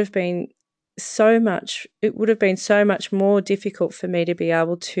 it would have been so much more difficult for me to be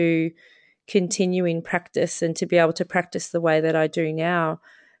able to continue in practice and to be able to practice the way that I do now.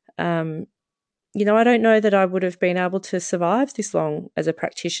 I don't know that I would have been able to survive this long as a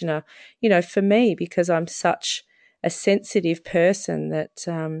practitioner, for me, because I'm such a sensitive person that,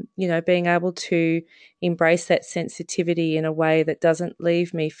 being able to embrace that sensitivity in a way that doesn't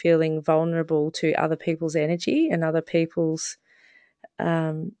leave me feeling vulnerable to other people's energy and other people's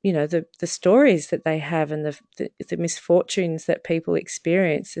the stories that they have and the misfortunes that people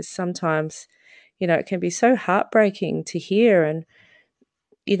experience is sometimes, it can be so heartbreaking to hear. And,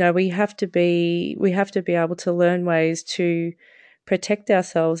 we have to be able to learn ways to protect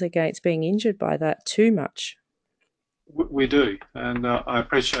ourselves against being injured by that too much. We do. And I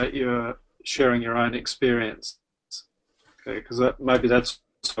appreciate your sharing your own experience. Okay, because maybe that's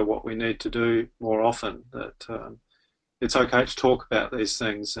also what we need to do more often, that it's okay to talk about these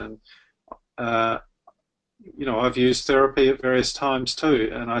things. And, I've used therapy at various times too,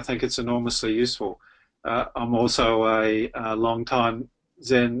 and I think it's enormously useful. I'm also a long-time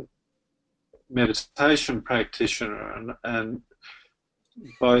Zen meditation practitioner, and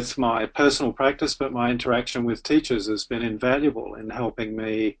both my personal practice but my interaction with teachers has been invaluable in helping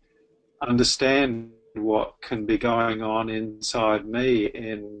me understand what can be going on inside me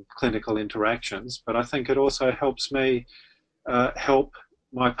in clinical interactions. But I think it also helps me help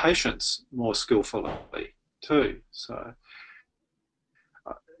my patients more skillfully too. So,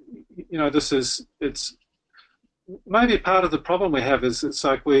 it's maybe part of the problem we have is it's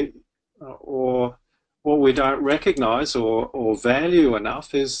like or what we don't recognize or value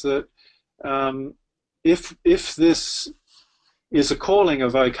enough is that if this is a calling, a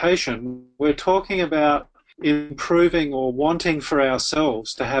vocation, we're talking about improving or wanting for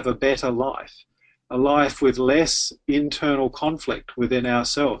ourselves to have a better life, a life with less internal conflict within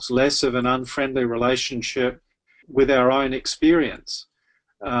ourselves, less of an unfriendly relationship with our own experience.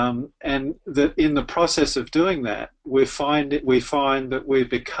 And that in the process of doing that, we find that we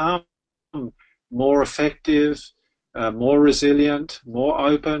become more effective, more resilient, more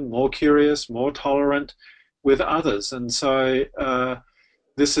open, more curious, more tolerant with others. And so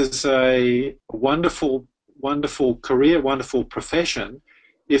this is a wonderful, wonderful career, wonderful profession,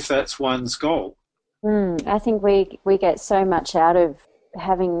 if that's one's goal. I think we get so much out of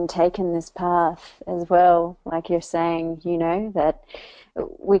having taken this path as well, like you're saying, that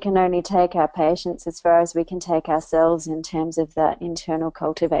we can only take our patients as far as we can take ourselves in terms of that internal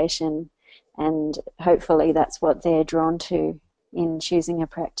cultivation, and hopefully that's what they're drawn to in choosing a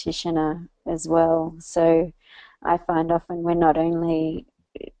practitioner as well. So I find often we're not only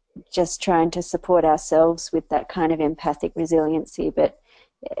just trying to support ourselves with that kind of empathic resiliency, but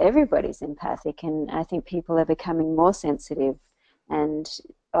everybody's empathic, and I think people are becoming more sensitive, and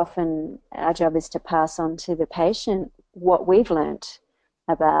often our job is to pass on to the patient what we've learnt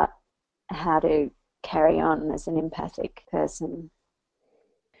about how to carry on as an empathic person.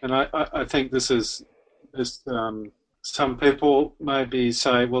 And I think this is some people maybe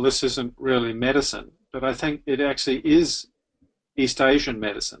say, well, this isn't really medicine, but I think it actually is East Asian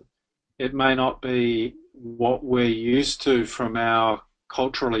medicine. It may not be what we're used to from our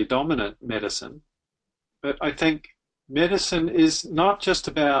culturally dominant medicine, but I think medicine is not just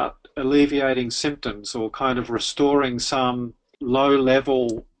about alleviating symptoms or kind of restoring some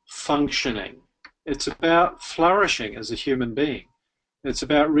low-level functioning. It's about flourishing as a human being. It's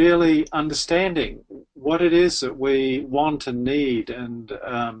about really understanding what it is that we want and need and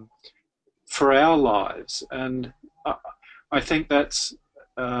for our lives. And I think that's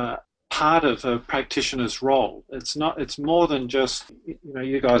part of a practitioner's role. It's more than just,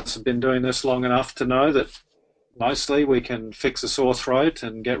 you guys have been doing this long enough to know that mostly we can fix a sore throat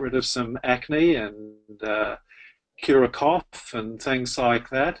and get rid of some acne and cure a cough and things like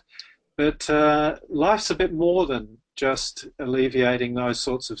that. But life's a bit more than just alleviating those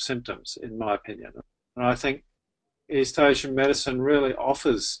sorts of symptoms, in my opinion. And I think East Asian medicine really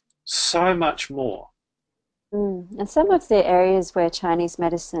offers so much more. And some of the areas where Chinese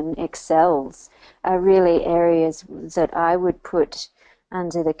medicine excels are really areas that I would put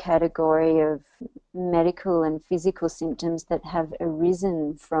under the category of medical and physical symptoms that have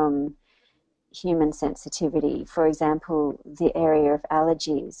arisen from human sensitivity. For example, the area of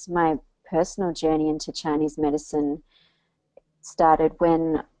allergies. My personal journey into Chinese medicine started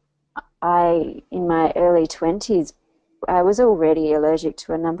when in my early 20s, I was already allergic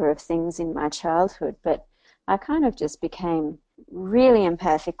to a number of things in my childhood, but I kind of just became really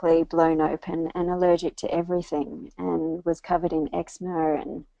empathically blown open and allergic to everything, and was covered in eczema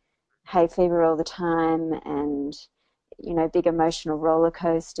and hay fever all the time, and big emotional roller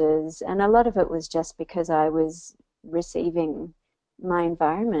coasters. And a lot of it was just because I was receiving my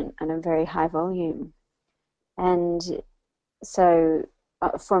environment at a very high volume. And so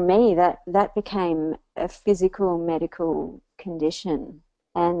for me, that became a physical medical condition.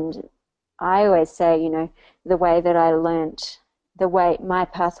 And I always say, the way that I learnt, my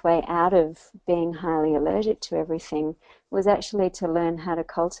pathway out of being highly allergic to everything was actually to learn how to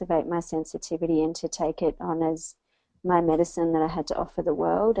cultivate my sensitivity and to take it on as my medicine that I had to offer the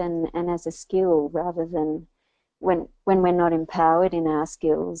world, and as a skill, rather than when we're not empowered in our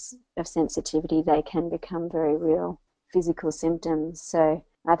skills of sensitivity, they can become very real physical symptoms. So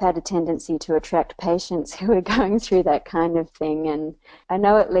I've had a tendency to attract patients who are going through that kind of thing, and I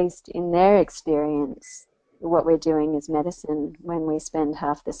know at least in their experience what we're doing is medicine when we spend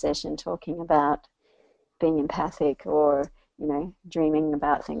half the session talking about being empathic, or dreaming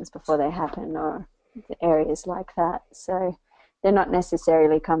about things before they happen, or areas like that. So they're not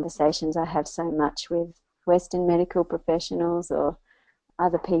necessarily conversations I have so much with Western medical professionals or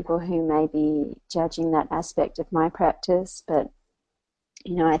other people who may be judging that aspect of my practice, but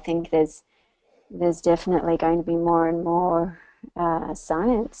I think there's definitely going to be more and more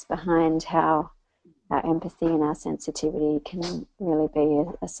science behind how our empathy and our sensitivity can really be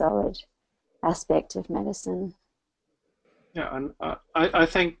a solid aspect of medicine. Yeah, and I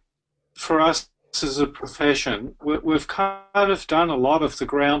think for us as a profession, we've kind of done a lot of the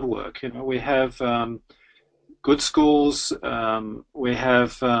groundwork. We have good schools, we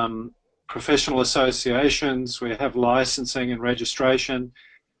have professional associations, we have licensing and registration.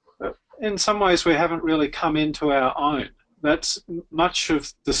 In some ways, we haven't really come into our own. That's much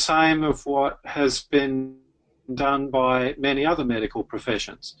of the same of what has been done by many other medical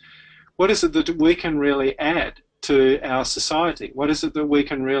professions. what is it that we can really add to our society? What is it that we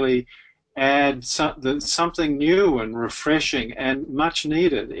can really add something new and refreshing and much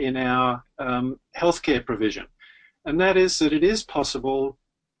needed in our healthcare provision? And that is that it is possible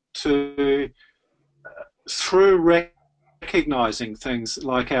to, through recognizing things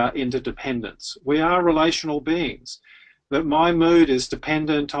like our interdependence, we are relational beings, that my mood is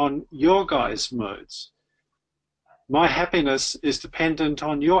dependent on your guys' moods. My happiness is dependent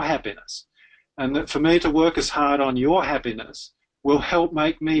on your happiness. And that for me to work as hard on your happiness will help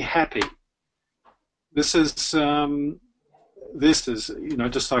make me happy. This is just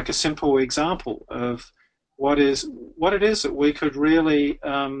like a simple example of what it is that we could really.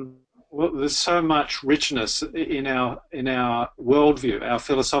 There's so much richness in our worldview, our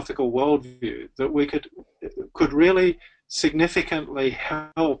philosophical worldview, that we could really significantly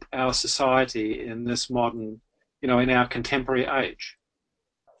help our society in this modern, in our contemporary age.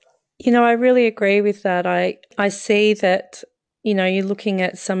 I really agree with that. I see that, you're looking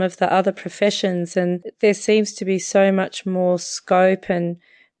at some of the other professions, and there seems to be so much more scope and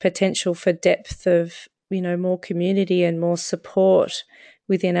potential for depth of, more community and more support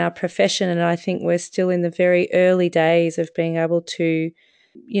within our profession. And I think we're still in the very early days of being able to,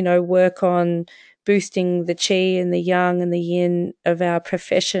 work on boosting the qi and the yang and the yin of our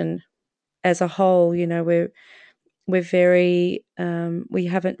profession as a whole. We're very, we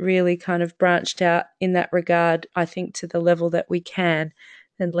haven't really kind of branched out in that regard, I think, to the level that we can,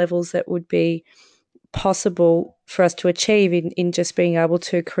 and levels that would be possible for us to achieve in just being able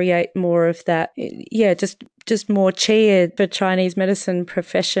to create more of that, just more qi for Chinese medicine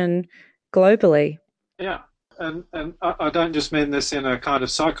profession globally. Yeah, and I don't just mean this in a kind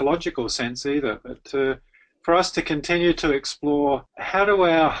of psychological sense either, but for us to continue to explore how do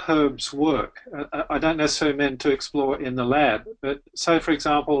our herbs work. I don't necessarily mean to explore in the lab, but say, for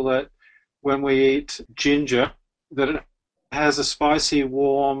example, that when we eat ginger, that it has a spicy,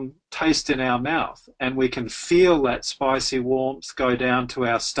 warm taste in our mouth, and we can feel that spicy warmth go down to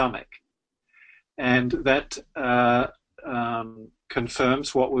our stomach. And that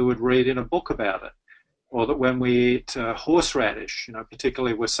confirms what we would read in a book about it. Or that when we eat horseradish,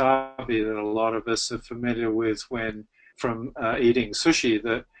 particularly wasabi, that a lot of us are familiar with from eating sushi,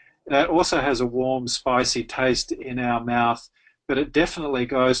 that also has a warm, spicy taste in our mouth, but it definitely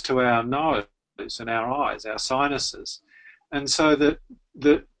goes to our nose and our eyes, our sinuses. And so that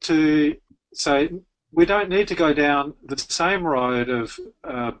to say, we don't need to go down the same road of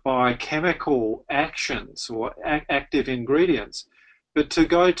biochemical actions or active ingredients, but to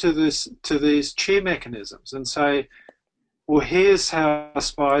go to these qi mechanisms and say, well, here's how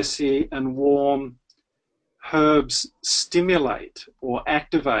spicy and warm herbs stimulate or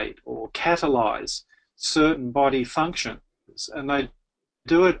activate or catalyze certain body functions. And they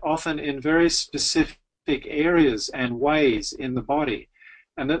do it often in very specific areas and ways in the body.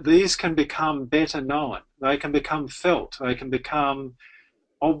 And that these can become better known. They can become felt. They can become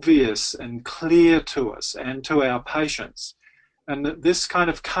obvious and clear to us and to our patients. And that this kind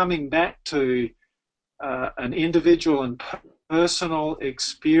of coming back to an individual and personal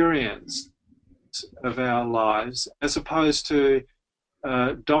experience of our lives, as opposed to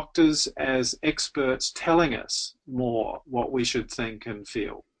doctors as experts telling us more what we should think and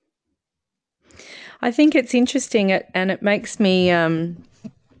feel. I think it's interesting, and it makes me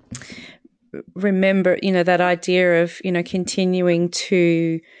remember, that idea of, continuing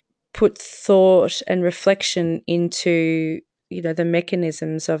to put thought and reflection into, the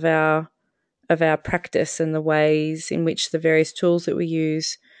mechanisms of our practice and the ways in which the various tools that we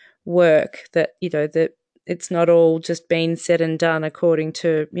use work, that, that it's not all just been said and done according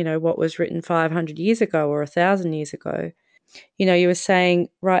to, what was written 500 years ago or 1,000 years ago. You were saying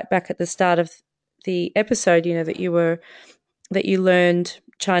right back at the start of the episode, that you learned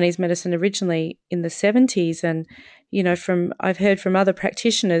Chinese medicine originally in the 70s, and I've heard from other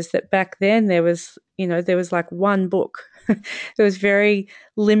practitioners that back then there was like one book. There was very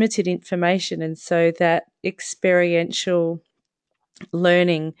limited information, and so that experiential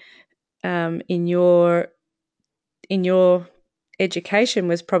learning in your education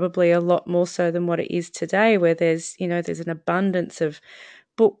was probably a lot more so than what it is today, where there's an abundance of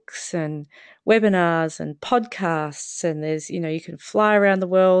books and webinars and podcasts, and there's you can fly around the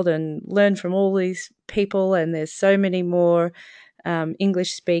world and learn from all these people, and there's so many more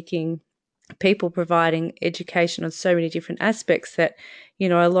English speaking people providing education on so many different aspects that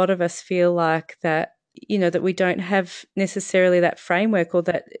a lot of us feel like that that we don't have necessarily that framework or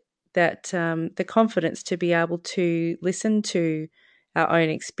that the confidence to be able to listen to our own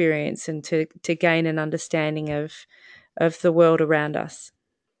experience and to gain an understanding of the world around us.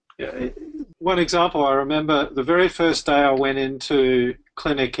 One example, I remember the very first day I went into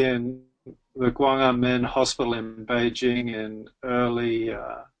clinic in the Guang'an Men Hospital in Beijing in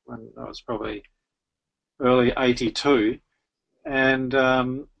when I was probably early 82. And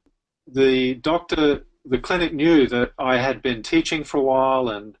the clinic knew that I had been teaching for a while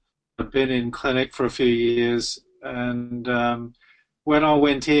and had been in clinic for a few years. And when I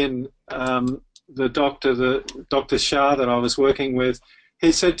went in, the Dr. Shah that I was working with,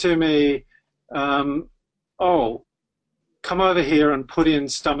 he said to me, oh, come over here and put in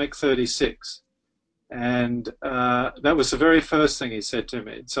stomach 36. And that was the very first thing he said to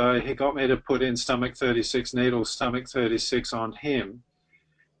me. So he got me to put in stomach 36, needle stomach 36 on him,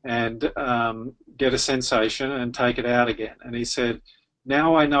 and get a sensation and take it out again. And he said,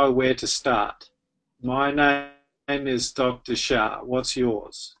 now I know where to start. My name is Dr. Shah. What's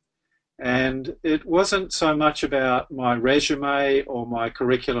yours? And it wasn't so much about my resume or my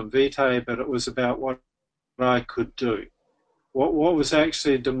curriculum vitae, but it was about what I could do, what was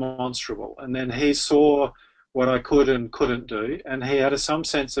actually demonstrable. And then he saw what I could and couldn't do, and he had some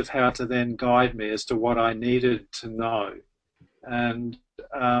sense of how to then guide me as to what I needed to know. And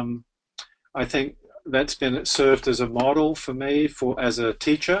I think that's been served as a model for me as a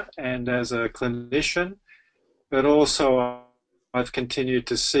teacher and as a clinician, but also I've continued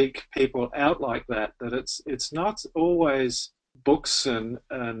to seek people out like that it's not always books and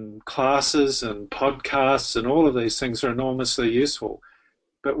classes and podcasts, and all of these things are enormously useful.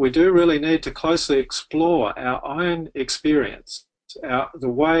 But we do really need to closely explore our own experience, the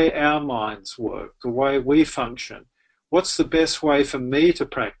way our minds work, the way we function. What's the best way for me to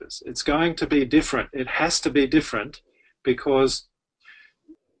practice? It's going to be different. It has to be different because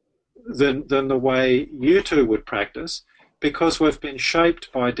than the way you two would practice, because we've been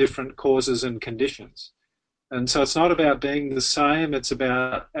shaped by different causes and conditions. And so it's not about being the same, it's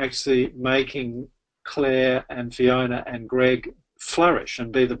about actually making Claire and Fiona and Greg flourish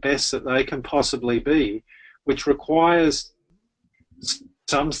and be the best that they can possibly be, which requires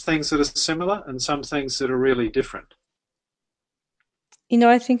some things that are similar and some things that are really different. You know,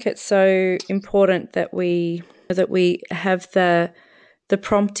 I think it's so important that we have the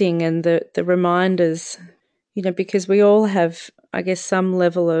prompting and the reminders, you know, because we all have, I guess, some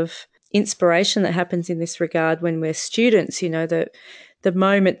level of inspiration that happens in this regard when we're students, you know, the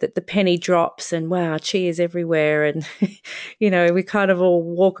moment that the penny drops and wow, chi is everywhere, and you know, we kind of all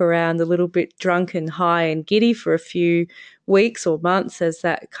walk around a little bit drunk and high and giddy for a few weeks or months as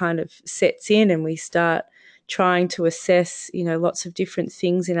that kind of sets in, and we start trying to assess, you know, lots of different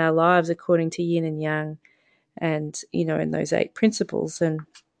things in our lives according to yin and yang, and you know, in those 8 principles. And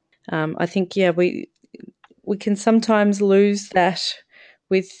I think, yeah, we can sometimes lose that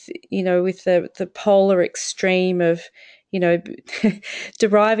with, you know, with the polar extreme of, you know,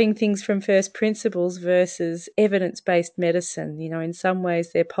 deriving things from first principles versus evidence-based medicine. You know, in some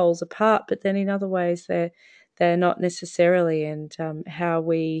ways they're poles apart, but then in other ways they're not necessarily. And how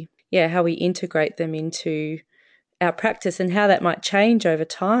we integrate them into our practice and how that might change over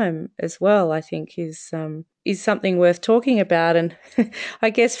time as well, I think is something worth talking about. And I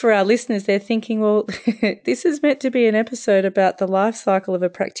guess for our listeners, they're thinking, well, this is meant to be an episode about the life cycle of a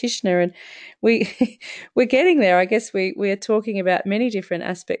practitioner, and we're getting there. I guess we are talking about many different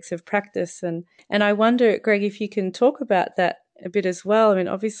aspects of practice, and I wonder, Greg, if you can talk about that a bit as well. I mean,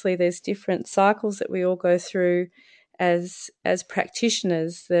 obviously there's different cycles that we all go through as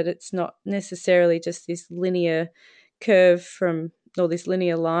practitioners, that it's not necessarily just this linear curve or this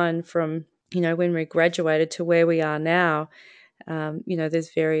linear line from, you know, when we graduated to where we are now. You know,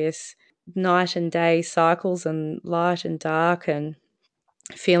 there's various night and day cycles and light and dark, and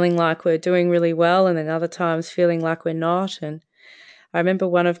feeling like we're doing really well and then other times feeling like we're not. And I remember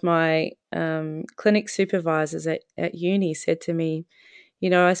one of my clinic supervisors at uni said to me,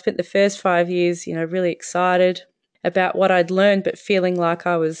 you know, I spent the first 5 years, you know, really excited about what I'd learned, but feeling like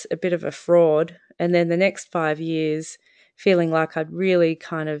I was a bit of a fraud. And then the next 5 years feeling like I'd really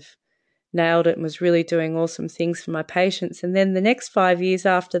kind of nailed it and was really doing awesome things for my patients. And then the next 5 years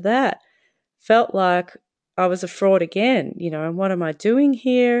after that felt like I was a fraud again, you know, and what am I doing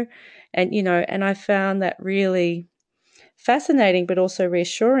here? And, you know, and I found that really fascinating, but also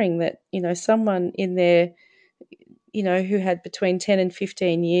reassuring that, you know, someone in there, you know, who had between 10 and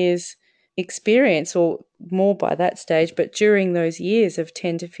 15 years experience or more by that stage, but during those years of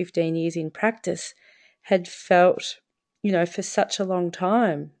 10 to 15 years in practice had felt, you know, for such a long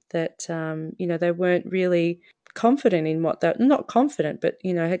time that, you know, they weren't really confident in what they're not confident, but,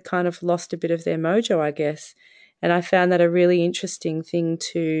 you know, had kind of lost a bit of their mojo, I guess. And I found that a really interesting thing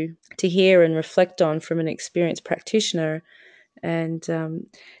to hear and reflect on from an experienced practitioner. And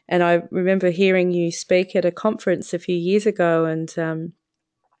I remember hearing you speak at a conference a few years ago, and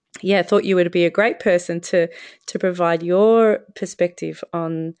I thought you would be a great person to provide your perspective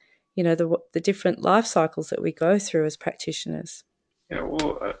on, the different life cycles that we go through as practitioners. Yeah,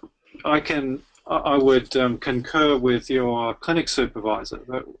 well, I would concur with your clinic supervisor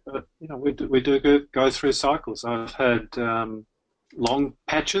that we do go through cycles. I've had long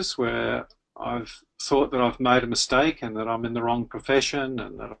patches where I've thought that I've made a mistake and that I'm in the wrong profession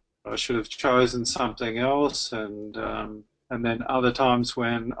and that I should have chosen something else, and then other times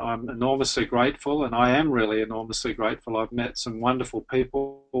when I'm enormously grateful, and I am really enormously grateful. I've met some wonderful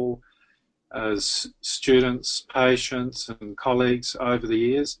people as students, patients, and colleagues over the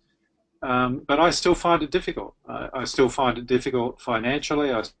years. But I still find it difficult. I still find it difficult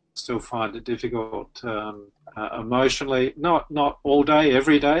financially. I still find it difficult emotionally. Not all day,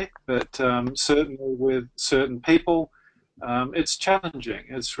 every day, but certainly with certain people, it's challenging.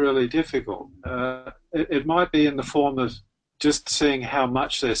 It's really difficult. It might be in the form of just seeing how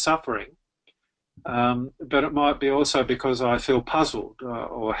much they're suffering, but it might be also because I feel puzzled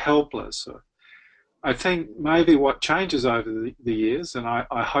or helpless. I think maybe what changes over the years, and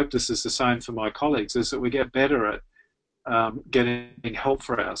I hope this is the same for my colleagues, is that we get better at getting help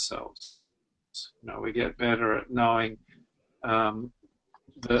for ourselves. We get better at knowing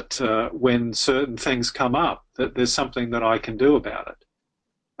that when certain things come up, that there's something that I can do about it.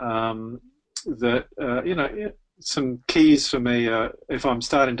 Some keys for me are if I'm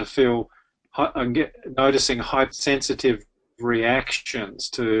starting to feel, noticing hypersensitive reactions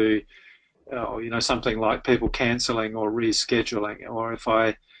to something like people cancelling or rescheduling, or if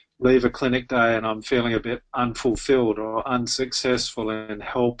I leave a clinic day and I'm feeling a bit unfulfilled or unsuccessful in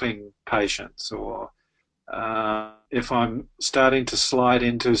helping patients, or if I'm starting to slide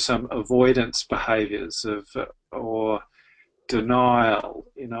into some avoidance behaviours or denial,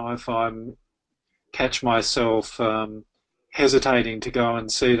 if I'm catch myself hesitating to go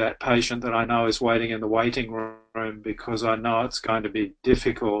and see that patient that I know is waiting in the waiting room because I know it's going to be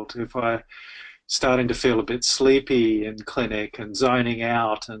difficult, if I'm starting to feel a bit sleepy in clinic and zoning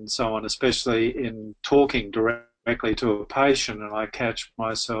out and so on, especially in talking directly to a patient, and I catch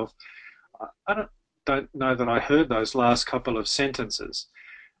myself, I don't know that I heard those last couple of sentences,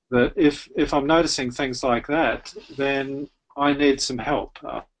 that if I'm noticing things like that, then I need some help.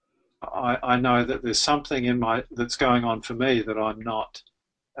 I know that there's something that's going on for me that I'm not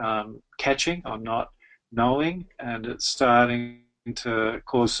catching, I'm not knowing, and it's starting to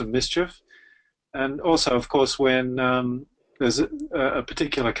cause some mischief. And also, of course, when there's a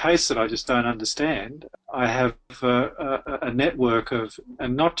particular case that I just don't understand, I have a network of,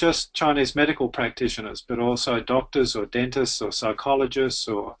 and not just Chinese medical practitioners, but also doctors or dentists or psychologists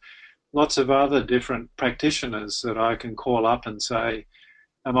or lots of other different practitioners that I can call up and say,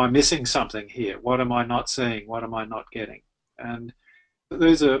 am I missing something here? What am I not seeing? What am I not getting? And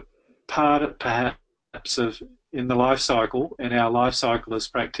there's a part, perhaps, of in the life cycle, in our life cycle as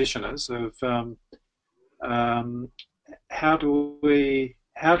practitioners, of how do we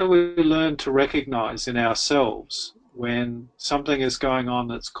learn to recognise in ourselves when something is going on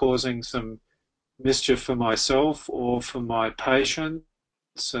that's causing some mischief for myself or for my patients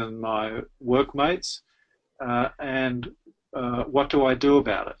and my workmates, and what do I do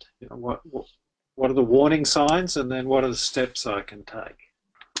about it? What are the warning signs, and then what are the steps I can take?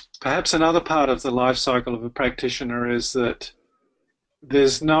 Perhaps another part of the life cycle of a practitioner is that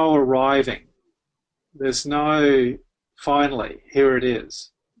there's no arriving. There's no finally, here it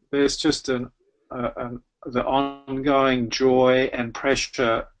is. There's just the ongoing joy and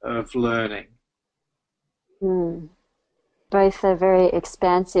pressure of learning. Both are very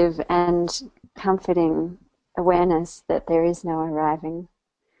expansive and comforting awareness that there is no arriving.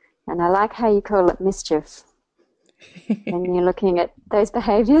 And I like how you call it mischief. And you're looking at those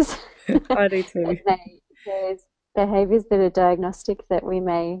behaviours. I do too. Those behaviours that are diagnostic, that we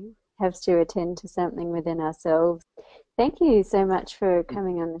may have to attend to something within ourselves. Thank you so much for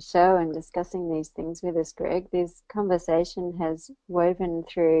coming on the show and discussing these things with us, Greg. This conversation has woven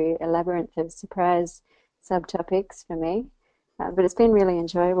through a labyrinth of surprise subtopics for me, but it's been really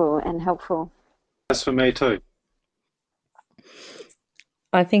enjoyable and helpful. That's for me too.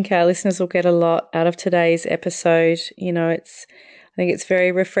 I think our listeners will get a lot out of today's episode. I think it's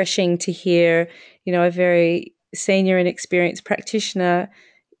very refreshing to hear, a very senior and experienced practitioner,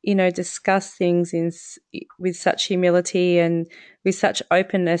 discuss things with such humility and with such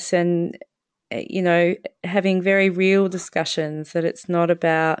openness, and, having very real discussions, that it's not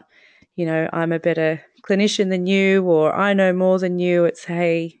about, I'm a better clinician than you, or I know more than you. It's,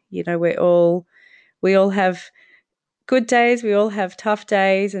 hey, we all have good days. We all have tough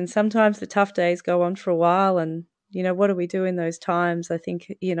days, and sometimes the tough days go on for a while. And, what do we do in those times? I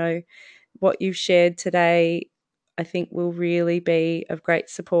think, what you've shared today, I think will really be of great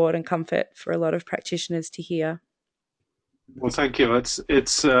support and comfort for a lot of practitioners to hear. Well, thank you.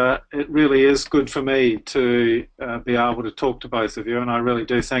 It really is good for me to be able to talk to both of you, and I really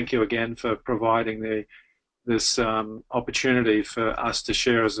do thank you again for providing this opportunity for us to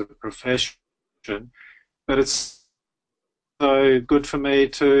share as a profession. But it's so good for me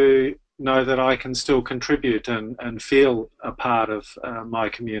to know that I can still contribute and feel a part of my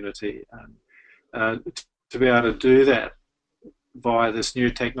community, and to be able to do that via this new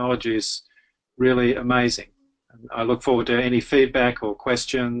technology is really amazing. I look forward to any feedback or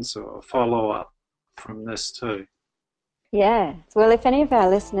questions or follow-up from this too. Yeah. Well, if any of our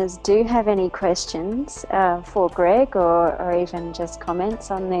listeners do have any questions for Greg or even just comments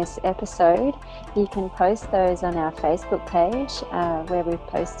on this episode, you can post those on our Facebook page where we've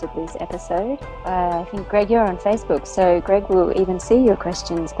posted this episode. I think, Greg, you're on Facebook, so Greg will even see your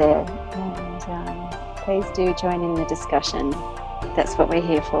questions there. And please do join in the discussion. That's what we're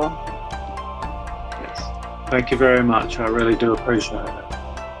here for. Thank you very much. I really do appreciate it.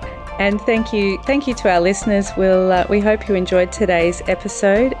 And thank you to our listeners. We hope you enjoyed today's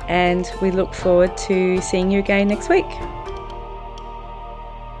episode, and we look forward to seeing you again next week.